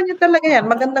 Pag-usapan nyo talaga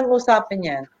yan, magandang usapan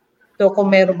yan. So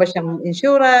kung meron ba siyang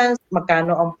insurance,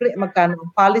 magkano ang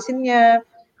policy niya,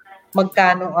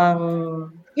 magkano ang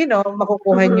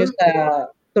makukuha nyo sa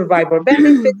survivor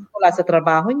benefit mula sa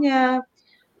trabaho niya,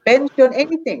 pension,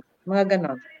 anything, mga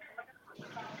ganon.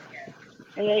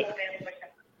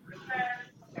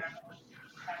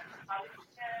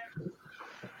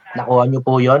 Nakuha niyo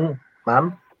po yun,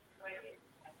 ma'am?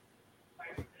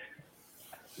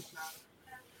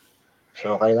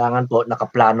 So, kailangan po,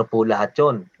 nakaplano po lahat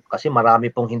yun. Kasi marami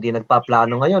pong hindi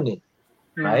nagpaplano ngayon eh.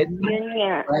 Right?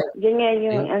 Yun nga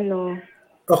yung ano.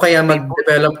 O kaya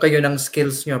mag-develop kayo ng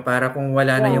skills nyo para kung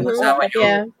wala na yung asawa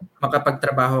nyo,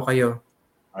 makapagtrabaho kayo.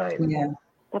 Right.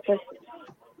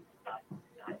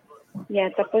 Yeah.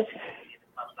 Tapos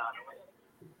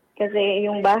kasi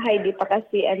yung bahay di pa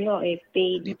kasi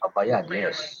paid. Di pa yan,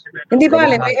 yes. Hindi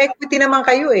ba may equity naman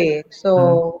kayo eh.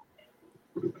 So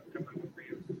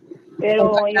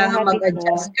pero yung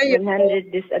mag-adjust kayo.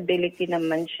 100 disability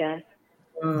naman siya.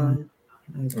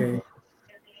 Okay.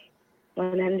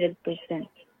 100%.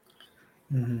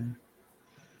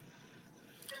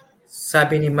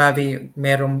 Sabi ni Mavi,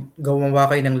 gumawa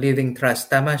kayo ng living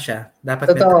trust. Tama siya.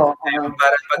 Dapat totoo.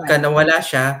 Para pagka nawala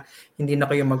siya, hindi na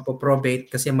kayo magpo-probate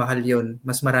kasi mahal yun.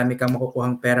 Mas marami kang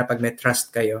makukuhang pera pag may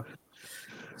trust kayo.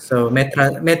 So, may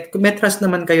trust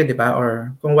naman kayo, di ba?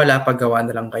 Or kung wala, paggawa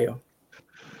na lang kayo.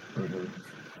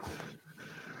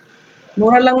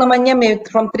 Mura lang naman niya, may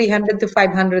from $300 to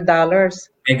 $500.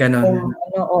 May ganun.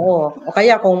 O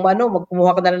kaya kung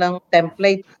magkumuha ka na lang ng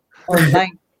template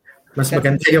online. Mas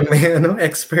maganda yung may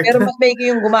expert. Pero mas may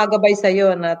yung gumagabay sa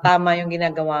iyo na tama yung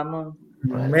ginagawa mo.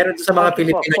 Meron sa mga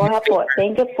Pilipino.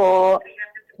 Thank you po.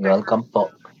 Welcome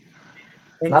po.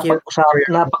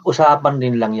 Napag-usapan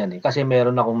din lang yan eh. Kasi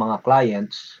meron akong mga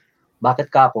clients, bakit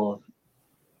ka ako,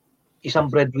 isang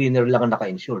breadwinner lang ang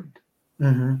naka-insured.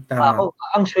 Ako,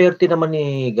 ang swerte naman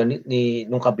ni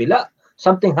nung kabila,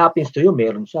 something happens to you,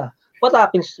 meron siya. What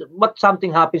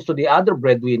something happens to the other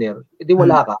breadwinner, edi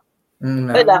wala ka.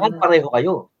 Kailangan pareho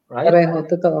kayo, right? Pareho,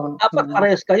 totoo. Dapat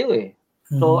parehas kayo eh.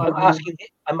 So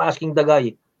I'm asking the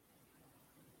guy,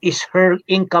 is her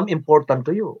income important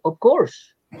to you? Of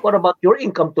course. What about your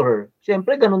income to her?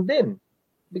 Siyempre ganun din.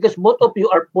 Because both of you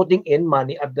are putting in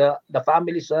money at the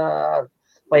family's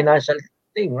financial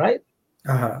thing, right?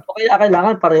 So kaya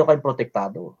kailangan pareho kayong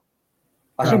protektado.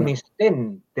 Kasi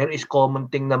minsan there is common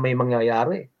thing na may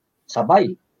mangyayari.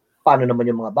 Sabay. Paano naman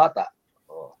yung mga bata?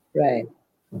 Right.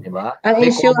 Diba? Ang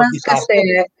insurance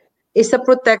kasi is a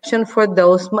protection for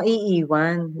those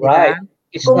maiiwan. Diba? Right.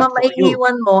 Kung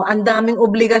maiiwan mo, ang daming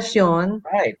obligasyon,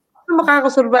 right.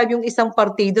 Makakasurvive yung isang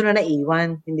partido na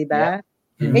naiwan. Hindi ba?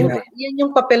 Yeah. Yan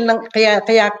yung papel ng, kaya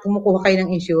kumukuha kayo ng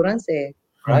insurance eh.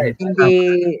 Right.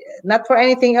 Hindi, not for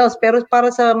anything else, pero para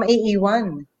sa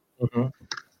maiiwan.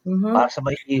 Para sa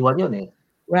maiiwan yun eh.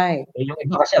 Right. Yung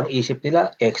iba kasi ang isip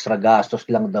nila, extra gastos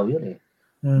lang daw yun eh.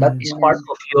 That is part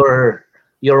of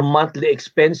your monthly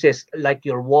expenses like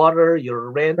your water,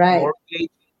 your rent,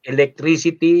 mortgage,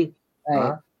 electricity.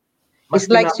 Right. It's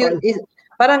like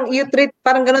parang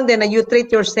ganun din na you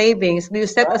treat your savings, you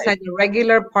set aside a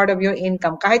regular part of your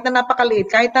income, kahit na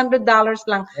napakaliit, kahit $100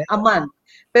 lang a month.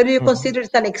 Pero you consider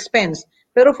it an expense.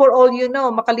 Pero for all you know,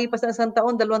 makalipas na 1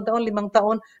 taon, 2 taon, 5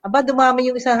 taon,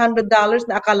 dumami yung $100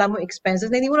 na akala mo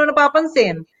expenses na hindi mo na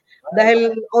napapansin.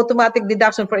 Dahil automatic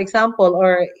deduction, for example,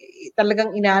 or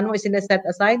talagang inaano mo, sineset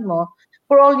aside mo,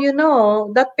 for all you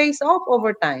know, that pays off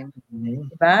over time.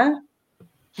 Diba?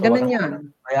 Ganun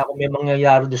yun. Kaya kung may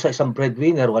mangyayari doon sa isang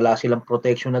breadwinner, wala silang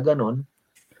protection na ganun,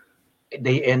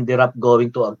 they ended up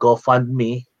going to a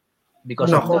GoFundMe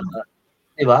because of the,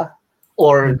 diba?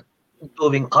 Or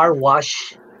doing car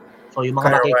wash. So yung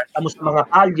mga nakikita mo sa mga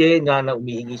kalye na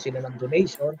umihingi sila ng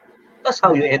donation, that's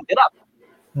how you ended up.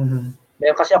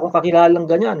 Meron kasi akong kakilalang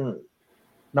ganyan,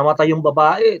 namatay yung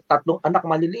babae, 3 anak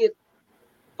maliliit.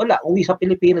 Wala, uwi sa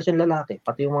Pilipinas yung lalaki,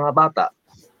 pati yung mga bata.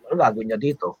 Ano gagawin niya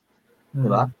dito?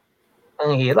 Diba?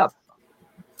 Ang hirap.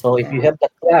 So if you have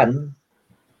that plan,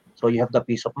 so you have the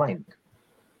peace of mind.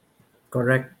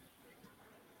 Correct.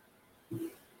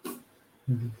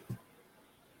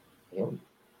 Yun.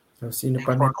 So, sino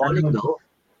pa For may calling tanong? though.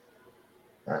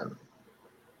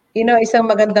 Isang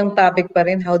magandang topic pa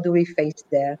rin, how do we face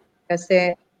death?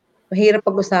 Kasi mahirap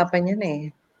pag-usapan yan eh.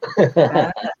 Diba?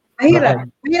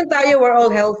 Mahirap. Ngayon tayo, we're all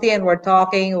healthy and we're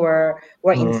talking, we're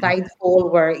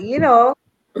insightful, we're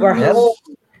Yes. home.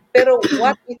 Pero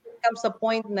what if it comes a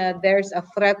point na there's a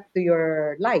threat to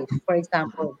your life? For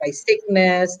example, by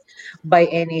sickness, by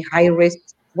any high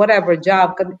risk, whatever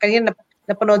job. Kanina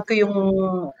napanood ko yung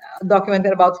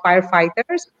documentary about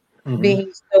firefighters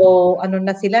being so,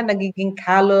 na sila, nagiging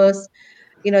callous.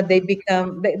 They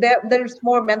become, there's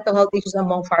more mental health issues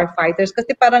among firefighters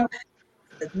kasi parang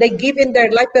they give in their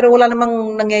life pero wala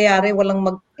namang nangyayari,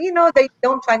 they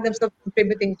don't find themselves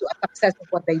contributing to a success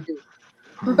of what they do.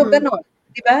 So, ganon.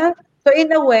 Diba? So, in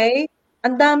a way,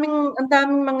 ang daming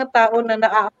mga tao na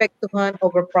naaapektuhan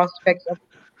over prospects of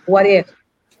what if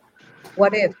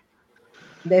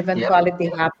the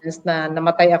eventuality happens na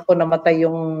namatay ako, namatay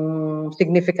yung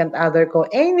significant other ko,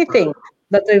 anything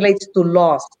that relates to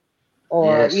loss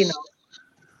or,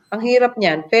 ang hirap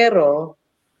niyan. Pero,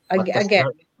 again,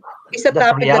 it's a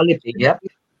topic reality, that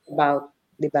about,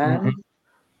 di ba?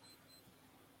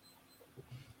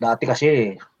 Dati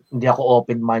kasi, hindi ako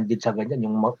open-minded sa ganyan.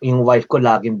 Yung wife ko,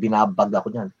 laging binabag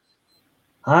ako niyan.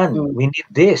 Han, we need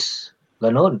this.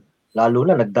 Ganon. Lalo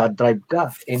na, nagda-drive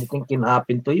ka. Anything can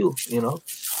happen to you,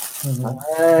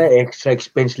 extra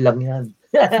expense lang yan.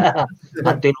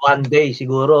 Until one day,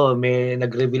 siguro, may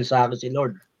nag-reveal sa akin si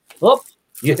Lord. Oh,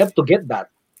 you have to get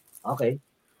that. Okay.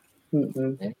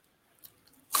 Okay.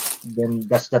 Then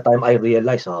that's the time I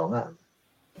realized, nga.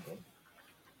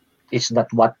 It's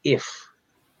not what if.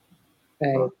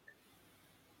 Right.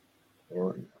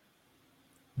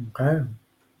 Okay.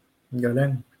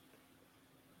 Galing.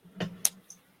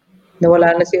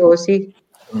 Nawala na si Osi.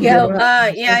 Yeah,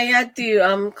 I had to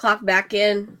clock back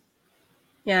in.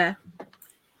 Yeah.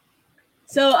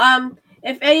 So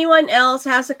if anyone else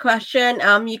has a question,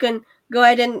 you can go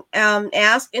ahead and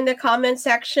ask in the comment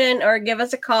section or give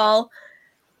us a call.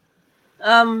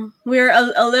 We're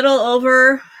a little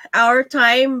over our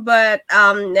time, but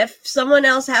if someone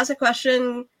else has a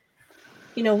question,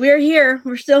 we're here.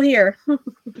 We're still here.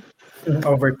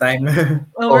 Overtime.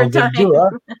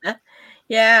 Overtime.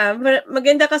 Yeah, but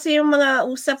maganda kasi yung mga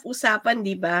usap-usapan,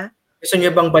 di ba? Gusto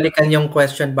niyo bang balikan yung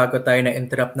question bago tayo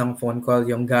na-interrupt ng phone call,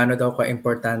 yung gaano daw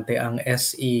ka-importante ang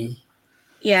SE?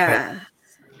 Yeah.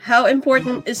 How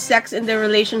important is sex in the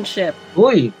relationship?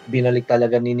 Uy, binalik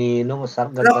talaga ni Ninong.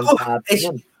 Gandang sa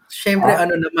atin yun. Siyempre,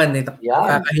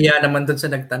 kakahiya naman dun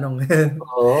sa nagtanong.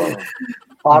 Oo.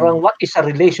 Parang, what is a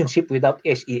relationship without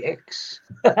SEX?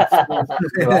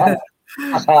 Diba?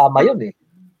 Kasama yun eh.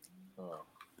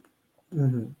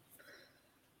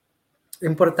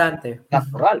 Importante.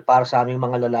 Natural. Para sa aming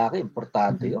mga lalaki,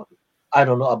 importante yun. I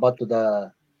don't know about to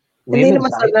the Hindi women's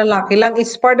naman sa lalaki lang.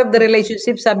 It's part of the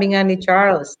relationship, sabi nga ni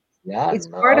Charles. Yeah, it's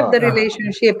part of the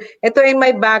relationship. Ito in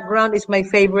my background is my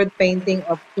favorite painting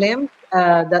of Klimt,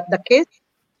 the Kiss.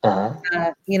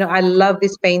 I love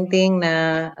this painting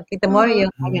na kita mo yung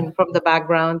from the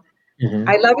background.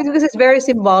 I love it because it's very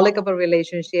symbolic of a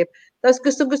relationship. Tapos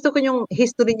gusto ko yung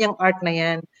history niyang art na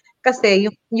yan. Kasi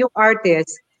yung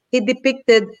artist, he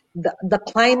depicted the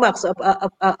climax of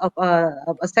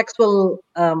a sexual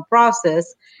process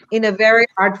in a very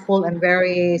artful and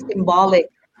very symbolic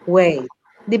way.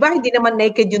 Di ba? Hindi naman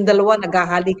naked yung dalawa,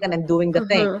 naghahalikan and doing the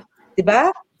thing. Di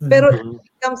ba? Pero it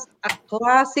becomes a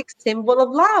classic symbol of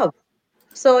love.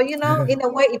 So, in a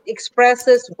way, it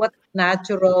expresses what's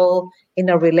natural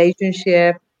in a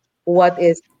relationship, what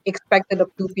is expected of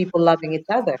two people loving each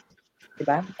other.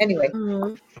 Diba? Anyway.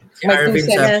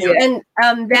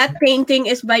 And that painting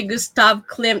is by Gustav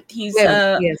Klimt. He's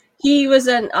he was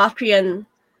an Austrian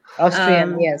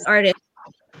yes. artist.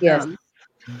 Yes.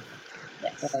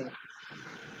 Yes.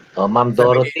 Oh, Ma'am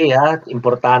Dorothy,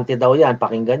 importante daw yan.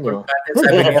 Pakinggan nyo.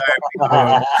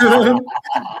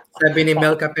 Sabi ni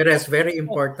Melka Perez, very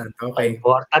important. Okay.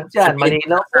 Important yan.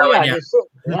 Malinaw po yan.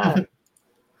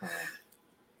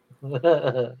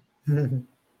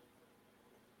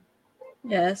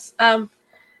 Yes.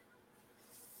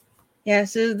 Yeah,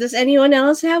 so does anyone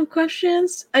else have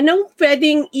questions? Anong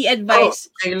pwedeng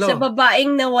i-advise sa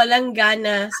babaeng na walang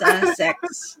gana sa sex?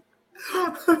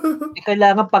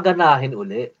 Kailangan paganahin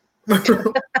uli.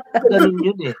 Ganun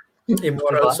yun eh.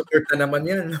 Immoral support na naman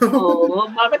yan. Oo,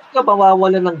 bakit ka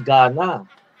mawawala ng gana?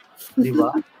 Di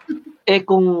ba?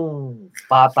 Kung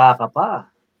bata ka pa,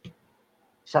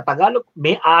 sa Tagalog,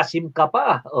 may asim ka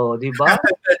pa. O, di ba?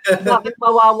 Bakit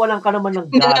mawawalan ka naman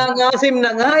ng gana? Nangangasim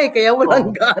na nga eh, kaya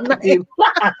walang gana eh.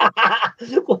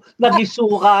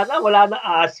 Nagisuka na, wala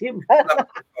na asim.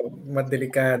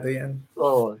 Madelikado yan.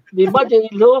 Oh, di ba,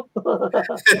 J-Lo?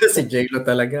 Si J-Lo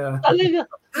talaga. Talaga.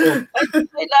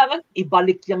 Kailangan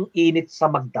ibalik yung init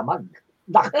sa magdamag.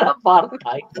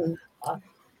 Naka-apartheid.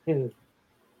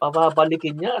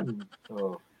 Pababalikin yan.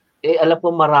 Oh. Alam ko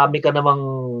marami ka namang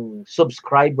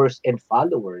subscribers and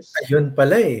followers. Ayun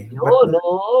pala eh. Yun,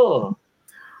 oo.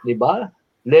 Di ba?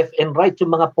 Left and right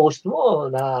yung mga post mo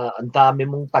na ang dami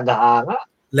mong tagahanga.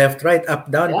 Left, right, up,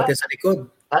 down, pati sa likod.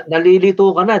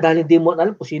 Nalilito ka na dahil hindi mo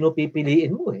alam kung sino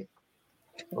pipiliin mo eh.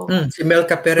 Oh. Si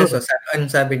Melka Perez, ang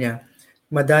sabi niya,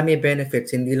 madami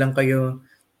benefits, hindi lang kayo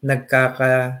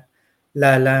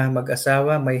nagkakalala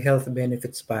mag-asawa, may health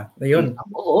benefits pa. Ayun.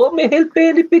 Oo, may health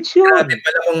benefits yun. Grabe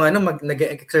pala kung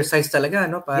nag-exercise talaga,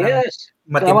 no? Parang yes.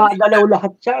 Gumagalaw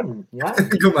lahat yan. Yeah.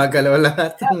 Gumagalaw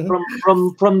lahat.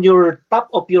 From your top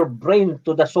of your brain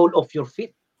to the sole of your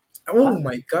feet. Oh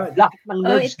my God. Lahat ng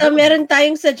nerves. Ito, meron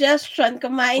tayong suggestion.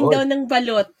 Kumain daw ng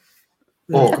balot.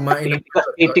 Kumain ng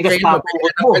Itigas pa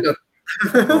mo.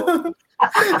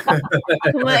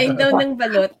 Kumain daw ng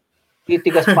balot.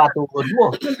 Titigas patugod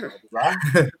mo. Diba?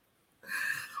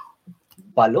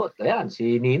 Balot. Ayan,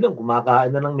 si Ninong kumakain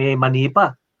na ng may mani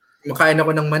pa. Kumakain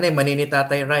ako ng mani ni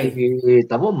Tatay Rai.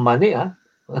 Kita mo, mani ha.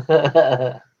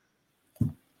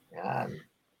 Yan.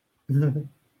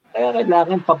 Kaya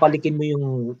kailangan papalikin mo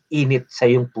yung init sa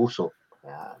yung puso.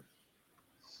 Yan.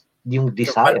 Yung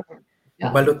desire.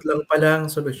 Yan. Balot lang pala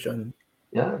ang solusyon.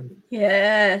 Yan.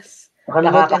 Yes. Saka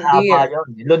nakakahaba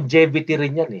yun. Longevity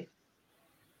rin yan eh.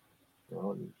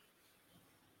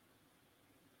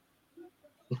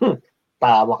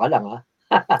 Tawa ka lang ha.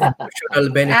 Emotional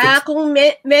benefits. Kung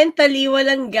mentally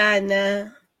walang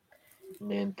gana.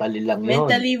 Mentally lang yun.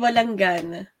 Mentally walang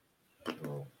gana.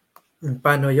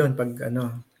 Paano yun pag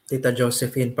Tita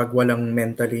Josephine, pag walang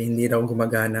mentally, hindi daw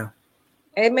gumagana?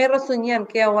 May rason yan,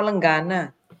 kaya walang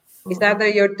gana. It's either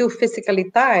you're too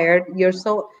physically tired, you're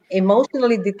so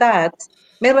emotionally detached,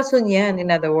 may rason yan,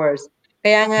 in other words.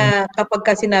 Kaya nga, kapag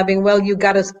ka sinabing, well, you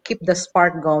gotta keep the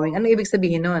spark going, ano ibig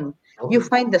sabihin nun? You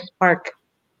find the spark,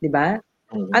 di ba?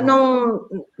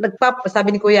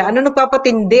 Sabi ni Kuya, ano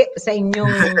nagpapatindi sa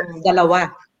inyong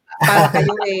dalawa para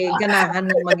kayo ganahan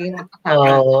ng maging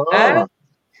magkasama?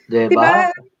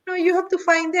 Diba? You have to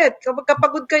find it. Kapag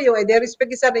kapagod kayo, they respect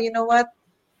isa na, you know what?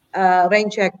 Rain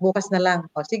check, bukas na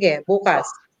lang. O sige, bukas.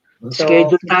 So,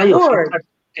 schedule tayo.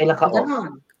 Kailan ka off?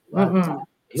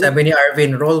 Sabi ni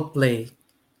Arvin, role play.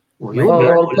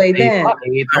 Role play din.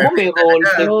 May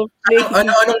role play.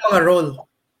 Anong mga role?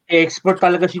 Expert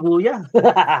talaga si Kuya.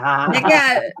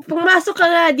 Teka, pumasok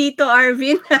ka nga dito,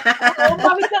 Arvin.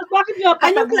 Bakit nga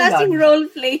anong klaseng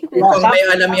role play? Kung may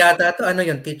alam yata ito, ano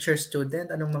yun? Teacher,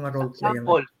 student? Anong mga role play?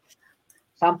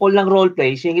 Sample ng role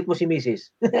play, singit mo si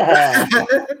Mrs.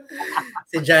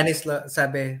 Si Janice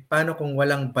sabi, paano kung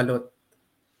walang balot?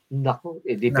 Naku,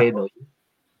 di Penoy.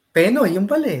 Penoy, yung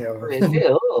pala eh. Pwede,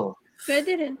 oo.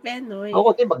 Pwede rin, Penoy.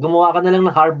 Oo, diba, gumawa ka na lang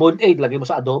ng hard-boiled egg, lagay mo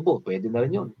sa adobo, pwede na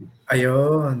rin yun.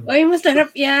 Ayun. Uy,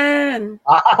 masarap yan.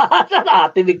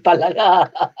 Nakatinig talaga.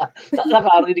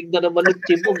 Nakarinig na naman ng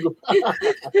chimog.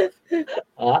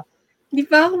 Di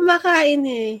pa ako makain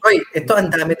eh. Uy, ito ang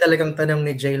dami talagang tanong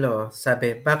ni J-Lo.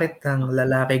 Sabi, bakit ang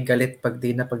lalaki galit pag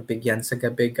di na pagbigyan, sa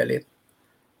gabi galit?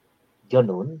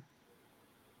 Ganun.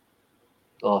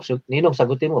 Ninong,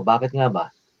 sagutin mo, bakit nga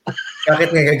ba?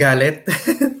 Bakit nga gagalit?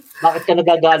 Bakit ka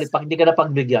nagagalit pag hindi ka na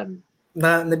pagbigyan?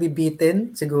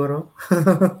 Nabibitin, siguro.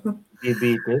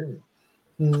 Nabibitin?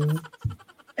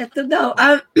 Ito daw,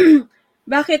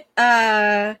 bakit,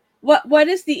 what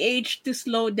is the age to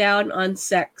slow down on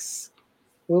sex?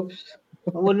 Oops.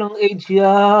 Walang age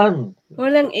yan.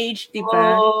 Walang age, di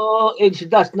ba? Oh, age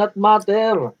does not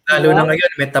matter. Lalo na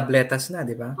ngayon, may tabletas na,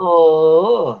 di ba?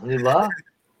 Oo, di ba?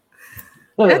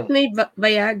 At may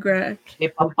Viagra.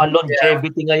 May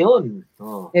pampalongevity ngayon.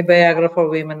 May Viagra for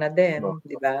women na din,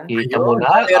 di ba? Kita mo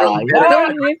na. Hindi ko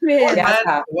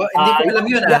alam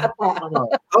yun,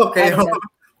 Okay.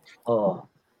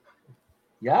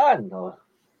 Yan.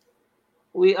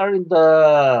 We are in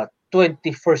the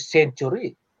 21st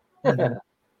century.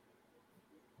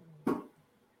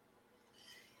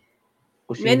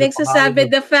 May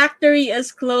nagsasabi, the factory is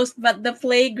closed but the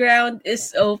playground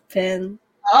is open.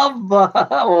 Aba,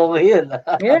 okay yun.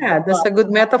 Yeah, that's a good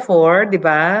metaphor, di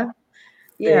ba?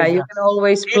 Yeah, you can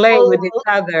always play with each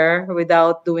other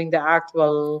without doing the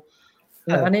actual,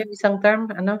 ano yung isang term?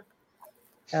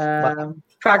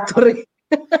 Factory.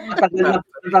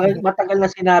 Matagal na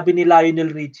sinabi ni Lionel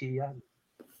Richie yan.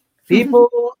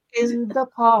 People in the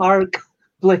park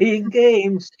playing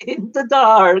games in the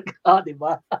dark. Di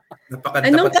ba?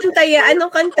 Anong kanta yan? Anong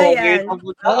kanta yan?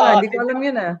 Hindi ko alam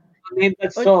yun Name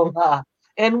that song,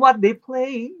 And what they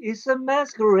play is a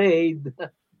masquerade.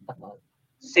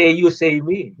 Say you, say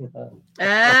me.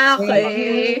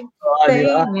 Okay. Say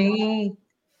Diba? me.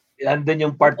 Andun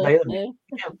yung part na yun.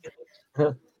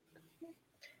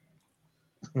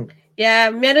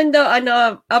 Yeah, meron daw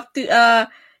up to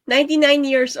 99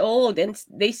 years old and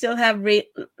they still have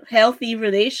healthy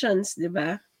relations, di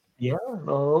ba? Yeah,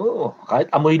 no.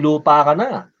 Kahit amoy lupa ka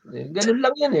na. Ganun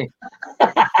lang yan eh.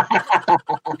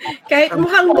 Kahit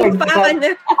mukhang lupa ka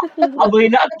na. Amoy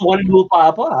na at mukhang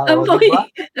lupa pa.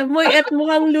 Amoy at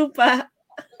mukhang lupa.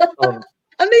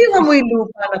 Ano yung amoy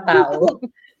lupa na tao?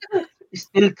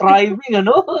 Still thriving,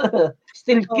 ano?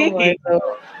 Still kicking.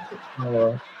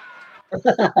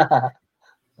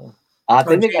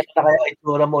 Ate Nick, at kaya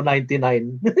itsura mo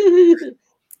 99.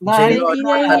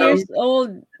 99 years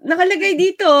old. Nakalagay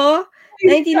dito,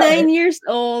 99 years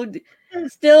old,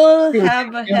 still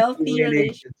have a healthy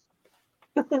relationship.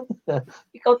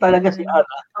 Ikaw talaga si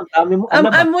Ana. Ang dami mo.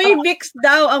 Amoy Vicks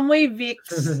daw, amoy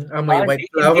Vicks. Amoy white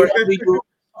flower.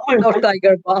 Or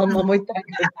tiger balm, amoy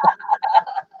tiger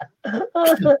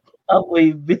balm.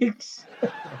 Amoy Vicks.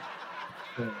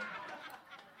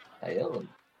 Ayun.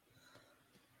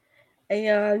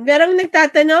 Ayun. Merong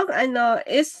nagtatanong,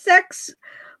 is sex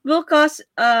will cause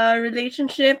a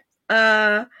relationship,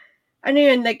 ano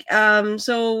yun, like,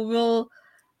 so will,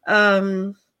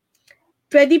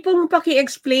 pwede pong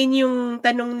paki-explain yung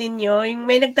tanong ninyo. Yung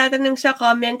may nagtatanong sa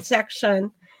comment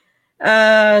section,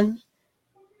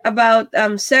 about,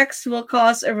 sex will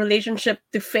cause a relationship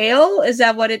to fail. Is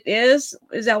that what it is?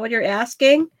 Is that what you're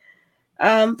asking?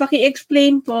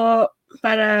 Paki-explain po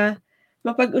para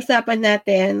mapag-usapan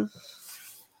natin.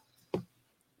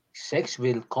 Sex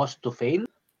will cause to fail?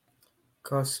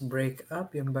 Cause break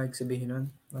up? Yung ba sabihin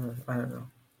nun? I don't know.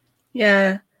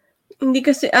 Yeah. Hindi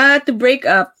kasi, to break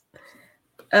up.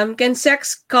 Can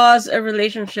sex cause a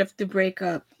relationship to break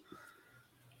up?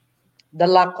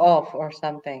 The lack of or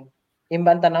something. Yung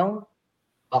ba ang tanong?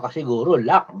 Baka siguro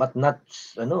lack, but not,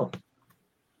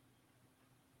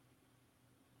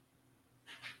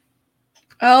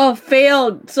 Oh,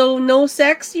 failed. So no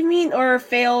sex, you mean? Or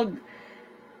failed?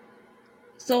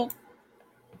 So,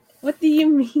 what do you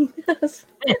mean?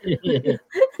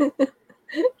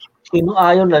 Sino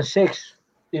ayaw ng sex?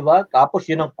 Diba? Tapos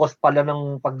yun ang cause pala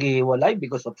ng paghihiwalay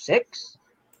because of sex?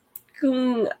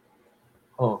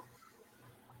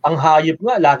 Ang hayop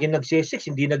nga, laging nagsisex,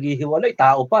 hindi naghihiwalay,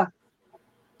 tao pa.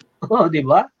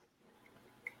 Diba?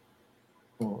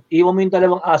 Iwan mo yung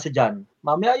dalawang aso dyan.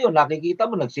 Mamaya yun, nakikita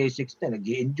mo, nagsisex na,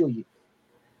 nag-i-enjoy.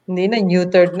 Hindi na,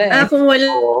 neutered na. Kung wala.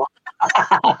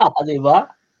 Diba?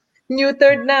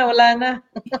 Neutered na, wala na.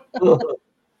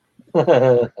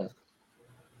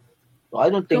 So I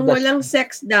don't think kung walang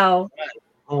sex daw.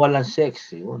 Kung walang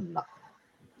sex, yun.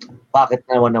 Bakit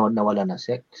nawala na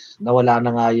sex? Nawala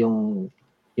na nga yung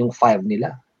 5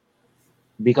 nila.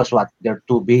 Because what? They're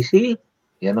too busy.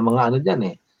 Yan ang mga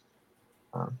dyan eh.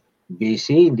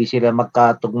 Busy, hindi sila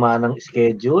magkatugma ng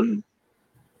schedule.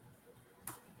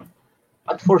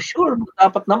 But for sure,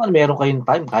 dapat naman meron kayong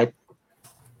time kahit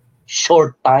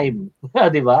short time.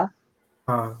 Di ba?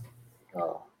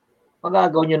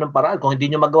 Magagawa nyo ng paraan. Kung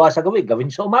hindi nyo magawa sa gabi, gawin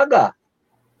sa umaga.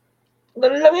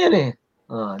 Ganun lang yan eh.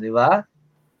 Di ba?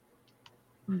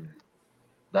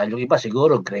 Dahil yung iba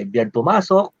siguro, graveyard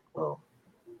pumasok.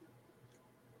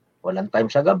 Walang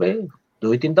time sa gabi.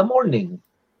 Do it in the morning.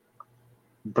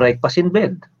 Breakfast in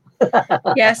bed.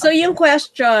 Yeah, so yung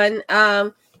question,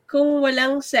 kung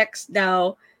walang sex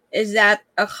daw, is that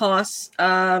a cause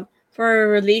for a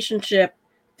relationship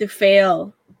to fail?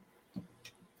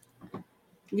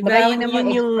 Diba? Marami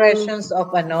naman expressions of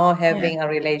having a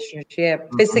relationship,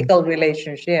 physical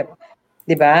relationship.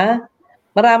 Diba?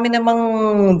 Marami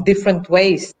namang different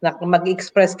ways na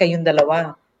mag-express kayong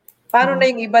dalawa. Paano na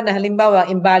yung iba na halimbawa,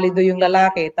 invalido yung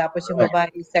lalaki tapos yung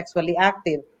babae is sexually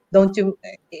active.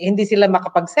 Hindi sila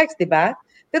makapag-sex, diba?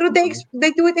 Pero they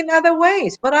do it in other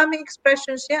ways. Maraming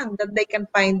expressions yan that they can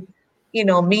find,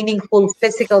 meaningful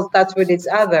physical touch with each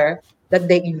other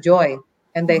that they enjoy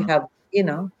and they have,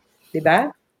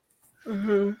 diba?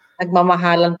 Mm-hmm.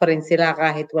 Nagmamahalan pa rin sila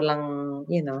kahit walang,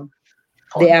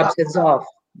 the absence of,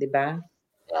 diba?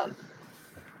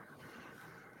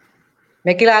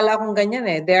 May kilala akong ganyan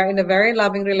eh. They are in a very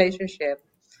loving relationship,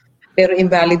 pero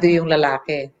invalido yung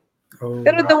lalaki.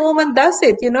 Pero the woman does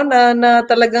it, na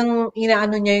talagang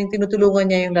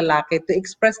tinutulungan niya yung lalaki to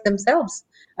express themselves.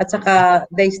 At saka,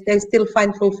 they still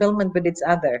find fulfillment with each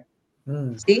other.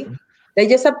 See? They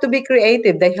just have to be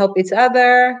creative. They help each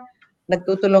other.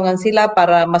 Nagtutulungan sila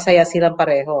para masaya silang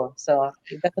pareho. So,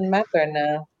 it doesn't matter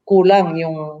na kulang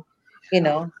yung,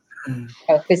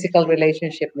 physical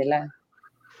relationship nila.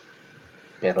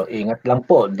 Pero ingat lang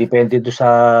po, depende do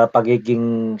sa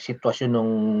pagiging sitwasyon ng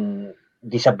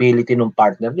disability ng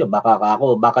partner nyo.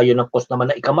 Baka yun ang cause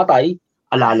naman na ikamatay,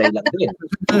 alalay lang din.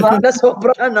 Diba?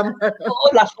 Nasobrahan naman. Oo,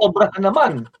 nasobrahan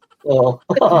naman. Oo.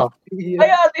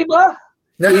 Kaya, di ba?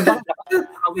 Ibang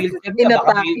naka-wheelchair na,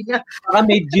 baka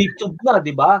may G-tube na,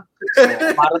 di ba?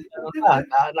 Parang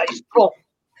na-stroke.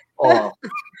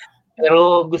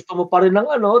 Pero gusto mo pa rin ng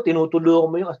tinutulungan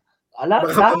mo yung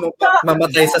baka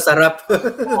mamatay sa sarap.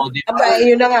 Aba,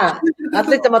 yun na nga. At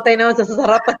least namatay naman sa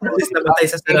sarap. At least namatay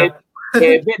sa sarap.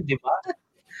 Kevin, di ba?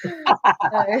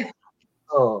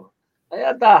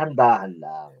 Kaya dahan-dahan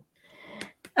lang.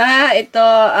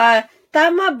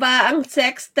 Tama ba ang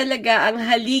sex talaga ang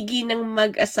haligi ng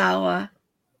mag-asawa?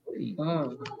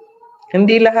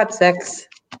 Hindi lahat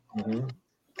sex.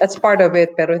 That's part of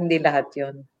it, pero hindi lahat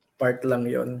yun. Part lang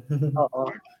yun. Oo.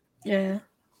 Yeah.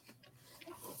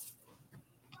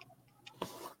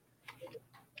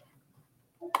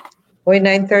 Uy,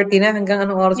 9:30 na. Hanggang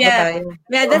anong oras ba tayo?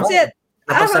 Yeah, that's it.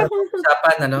 Tapos sa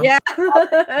usapan, ano? Yeah.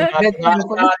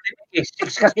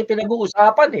 6 kasi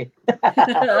pinag-uusapan eh.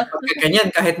 Ganyan,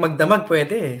 kahit magdamag,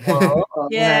 pwede eh.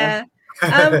 Yeah.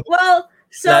 Well,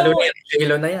 so... Lalo na yung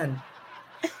J-Lo na yan.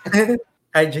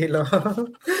 Hi, J-Lo.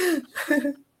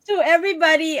 So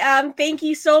everybody, thank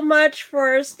you so much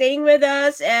for staying with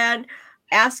us and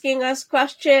asking us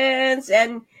questions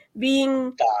and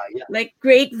being like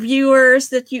great viewers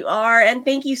that you are. And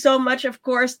thank you so much, of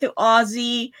course, to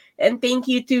Ozzy, and thank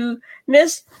you to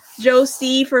Miss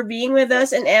Josie for being with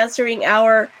us and answering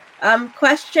our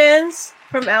questions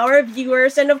from our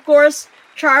viewers. And of course,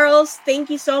 Charles, thank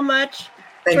you so much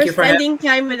for spending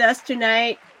time with us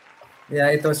tonight. Yeah,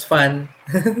 it was fun.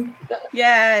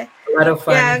 Yeah. A lot of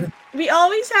fun. Yeah, we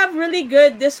always have really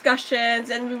good discussions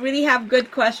and we really have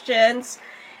good questions.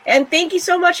 And thank you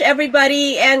so much,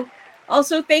 everybody. And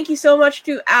also thank you so much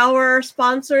to our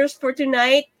sponsors for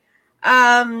tonight.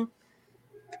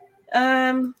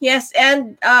 Yes,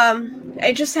 and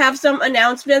I just have some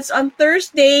announcements. On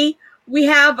Thursday, we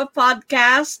have a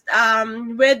podcast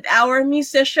with our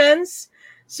musicians.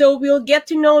 So we'll get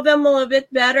to know them a little bit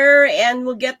better and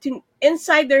we'll get to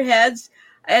inside their heads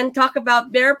and talk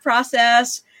about their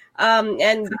process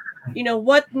and,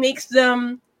 what makes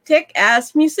them tick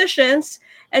as musicians.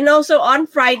 And also on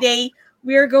Friday,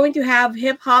 we're going to have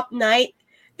hip hop night.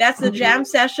 That's the jam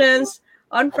sessions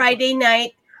on Friday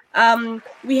night.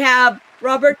 We have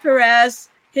Robert Perez,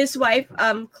 his wife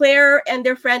Claire, and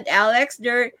their friend Alex.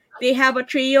 They have a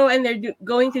trio and they're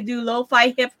going to do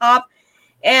lo-fi hip hop.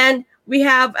 And we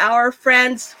have our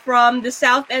friends from the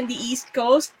South and the East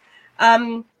Coast.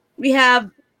 We have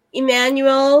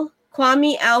Emmanuel,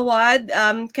 Kwame Alwad,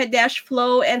 Kadesh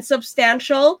Flow, and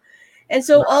Substantial. And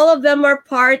so all of them are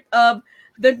part of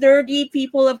the Nerdy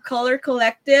People of Color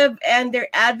Collective, and their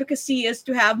advocacy is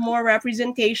to have more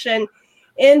representation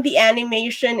in the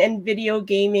animation and video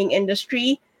gaming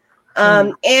industry.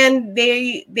 And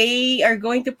they are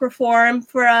going to perform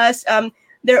for us.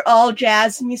 They're all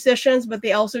jazz musicians, but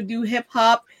they also do hip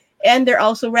hop, and they're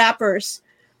also rappers.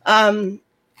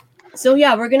 So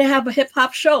yeah, we're gonna have a hip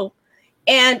hop show,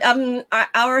 and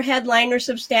our headliner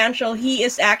Substantial, he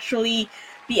is actually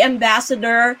the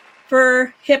ambassador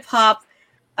for hip hop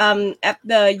at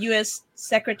the U.S.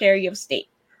 Secretary of State.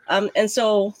 And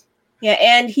so, yeah,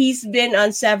 and he's been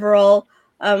on several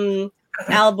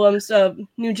albums of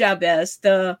Nujabes,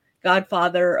 the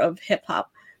godfather of hip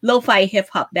hop, lo-fi hip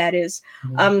hop, that is.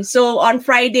 So on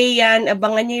Friday yan,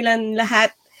 abangan niyo lang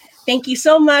lahat. Thank you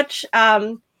so much.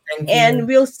 And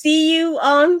we'll see you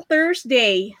on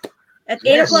Thursday at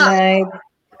 8 o'clock.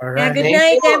 All Yeah, right. good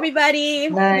night, everybody.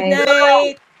 Good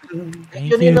night. Thank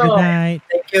you. Good night.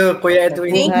 Thank you, Kuya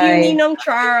Edwin. Thank you, Ninong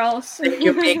Charles. Thank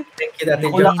you, Pink. Thank you, Dati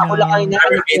Ako lang ay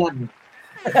naanak yan.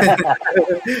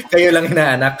 Kayo lang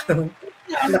inaanak.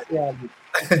 Naanak yan.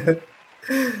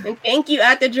 And thank you,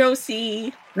 Ate Josie.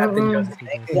 Alam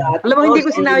mo, hindi ko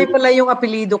sinabi pala yung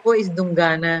apelido ko is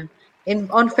Dungana.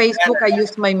 On Facebook, I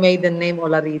used my maiden name,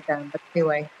 Olarita. But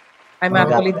anyway, I'm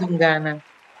actually Dungana.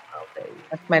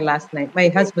 That's my last name. My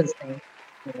husband's name.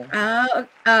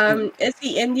 Is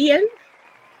he Indian?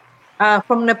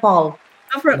 From Nepal.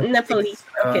 From Nepalese.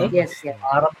 Okay. Yes, yes.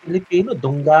 Parang Pilipino,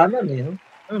 Dungganan eh.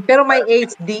 Pero may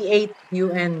H,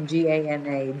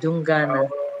 D-8-U-N-G-A-N-A. Dungana.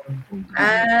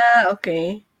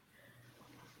 Okay.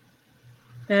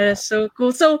 That is so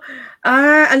cool. So,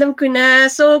 alam ko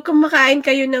na. So, kumakain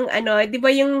kayo ng ano, di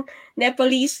ba yung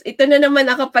Nepalese? Ito na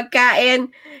naman ako pagkain.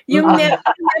 Yung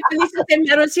Nepalese kasi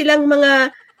meron silang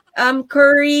mga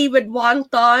curry with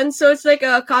wonton. So, it's like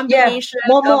a combination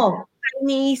momo. of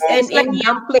Chinese It's and like Indian.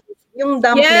 dumpling. Yung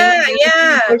dumpling.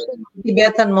 Yeah.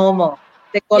 Tibetan momo.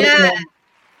 They call it momo.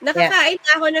 Nakakain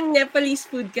na ako ng Nepalese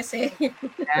food kasi.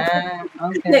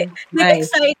 Okay.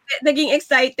 Nice. Naging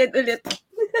excited ulit.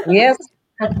 Yes.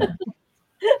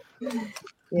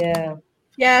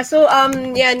 Yeah, so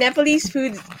Nepalese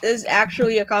food is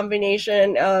actually a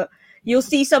combination. You'll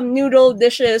see some noodle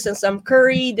dishes and some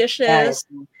curry dishes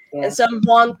and some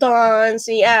wontons,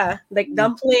 like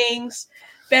dumplings.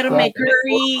 Pero may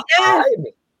curry.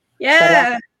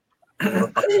 Yeah.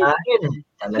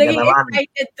 Naging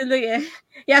excited tuloy eh.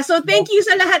 Yeah, so thank you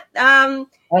sa lahat. And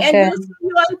we'll see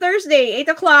you on Thursday,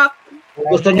 8 o'clock.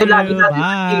 Gusto nyo lagi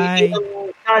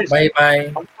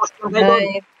Bye-bye.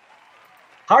 Bye.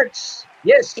 Hearts.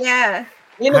 Yes. Yeah.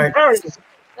 Hearts.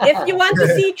 If you want to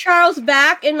see Charles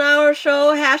back in our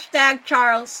show,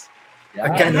 #Charles.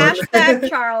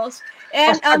 #Charles.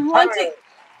 And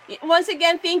once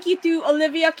again, thank you to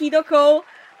Olivia Kidoko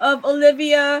of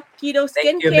Olivia Keto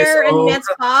Skincare and Med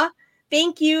Spa.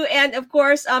 Thank you. And of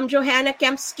course, Johanna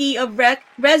Kempsky of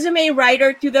Resume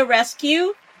Writer to the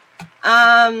Rescue.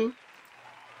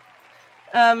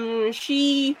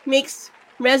 She makes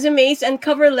resumes and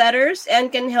cover letters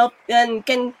and can help and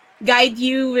can guide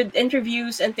you with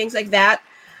interviews and things like that.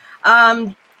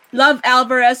 Love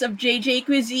Alvarez of JJ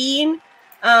Cuisine.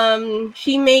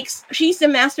 She's the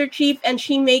master chef and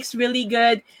she makes really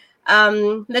good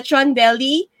lechon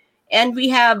belly. And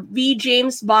we have V.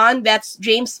 James Bond, that's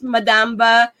James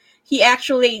Madamba. He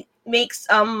actually makes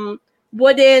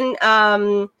wooden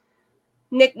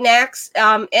knickknacks,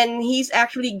 and he's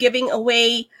actually giving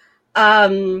away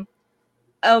a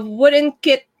wooden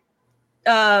kit,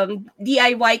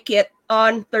 DIY kit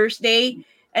on Thursday.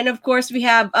 And of course, we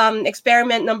have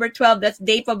experiment number 12, that's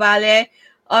Day Pabale.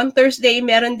 On Thursday,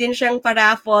 meron din siyang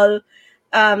paraffle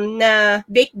na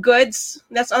baked goods.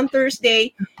 That's on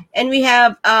Thursday. And we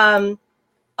have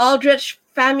Aldrich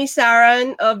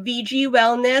Famisaran of VG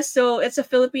Wellness. So it's a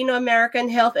Filipino-American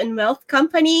health and wealth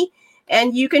company.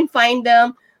 And you can find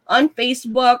them on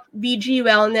Facebook, VG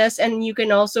Wellness. And you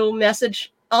can also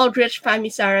message Aldrich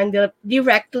Famisaran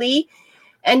directly.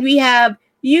 And we have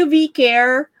UV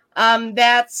Care.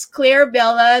 That's Claire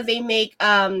Bella. They make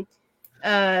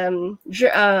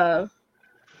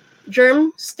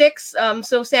germ sticks,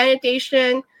 so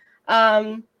sanitation,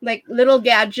 like little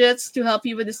gadgets to help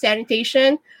you with the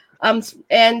sanitation,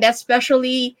 and that's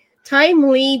especially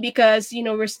timely because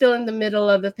we're still in the middle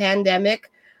of the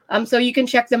pandemic, so you can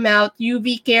check them out,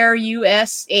 UV Care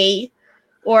USA,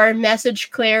 or message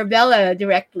Claire Bella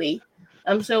directly.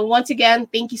 So once again,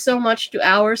 thank you so much to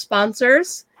our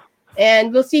sponsors,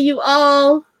 and we'll see you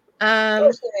all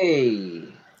Thursday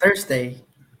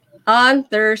on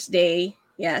Thursday.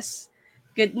 Yes.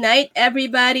 Good night,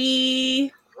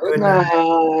 everybody. Good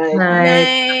night.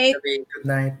 Night. Good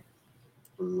night.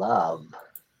 Love.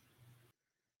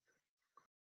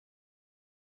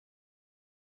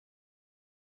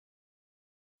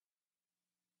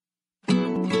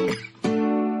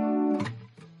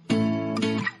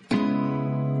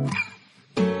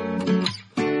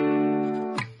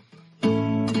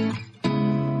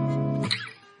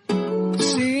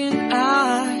 Seeing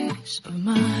eyes of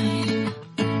mine,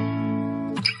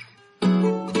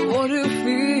 what do you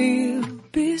feel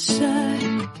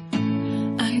beside?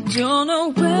 I don't know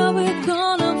where we're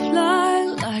gonna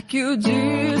fly like you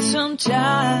did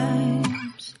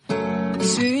sometimes.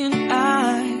 Seeing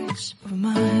eyes of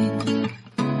mine.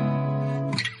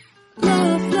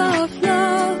 Love, love,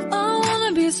 love, I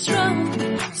wanna be strong,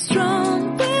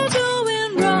 strong, we're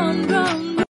doing wrong,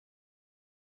 wrong.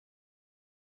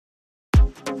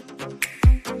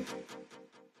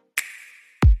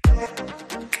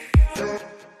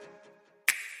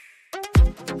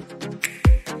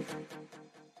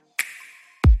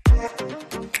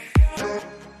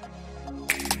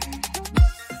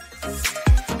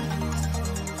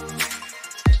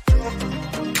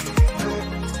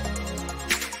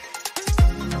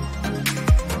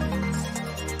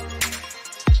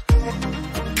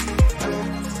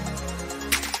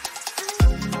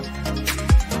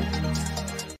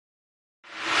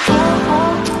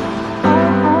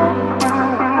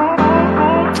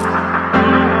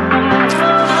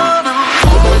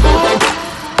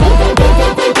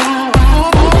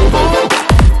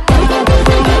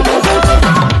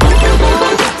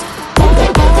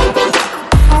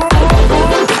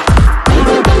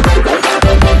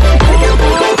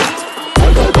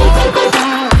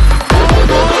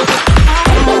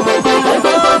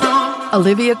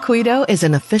 Olivia Cuito is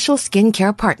an official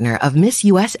skincare partner of Miss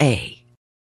USA.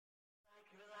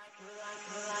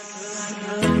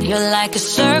 You're like a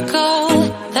circle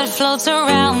that floats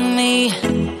around me,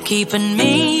 keeping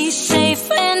me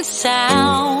safe and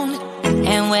sound.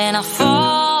 And when I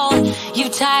fall, you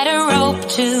tied a rope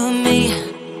to me.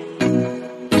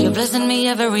 You're blessing me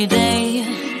every day.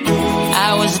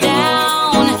 I was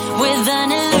down with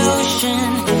an illusion,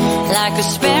 like a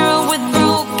sparrow with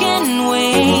broken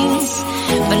wings.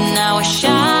 But now I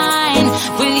shine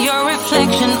with your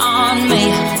reflection on me.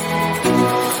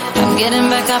 I'm getting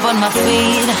back up on my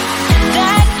feet.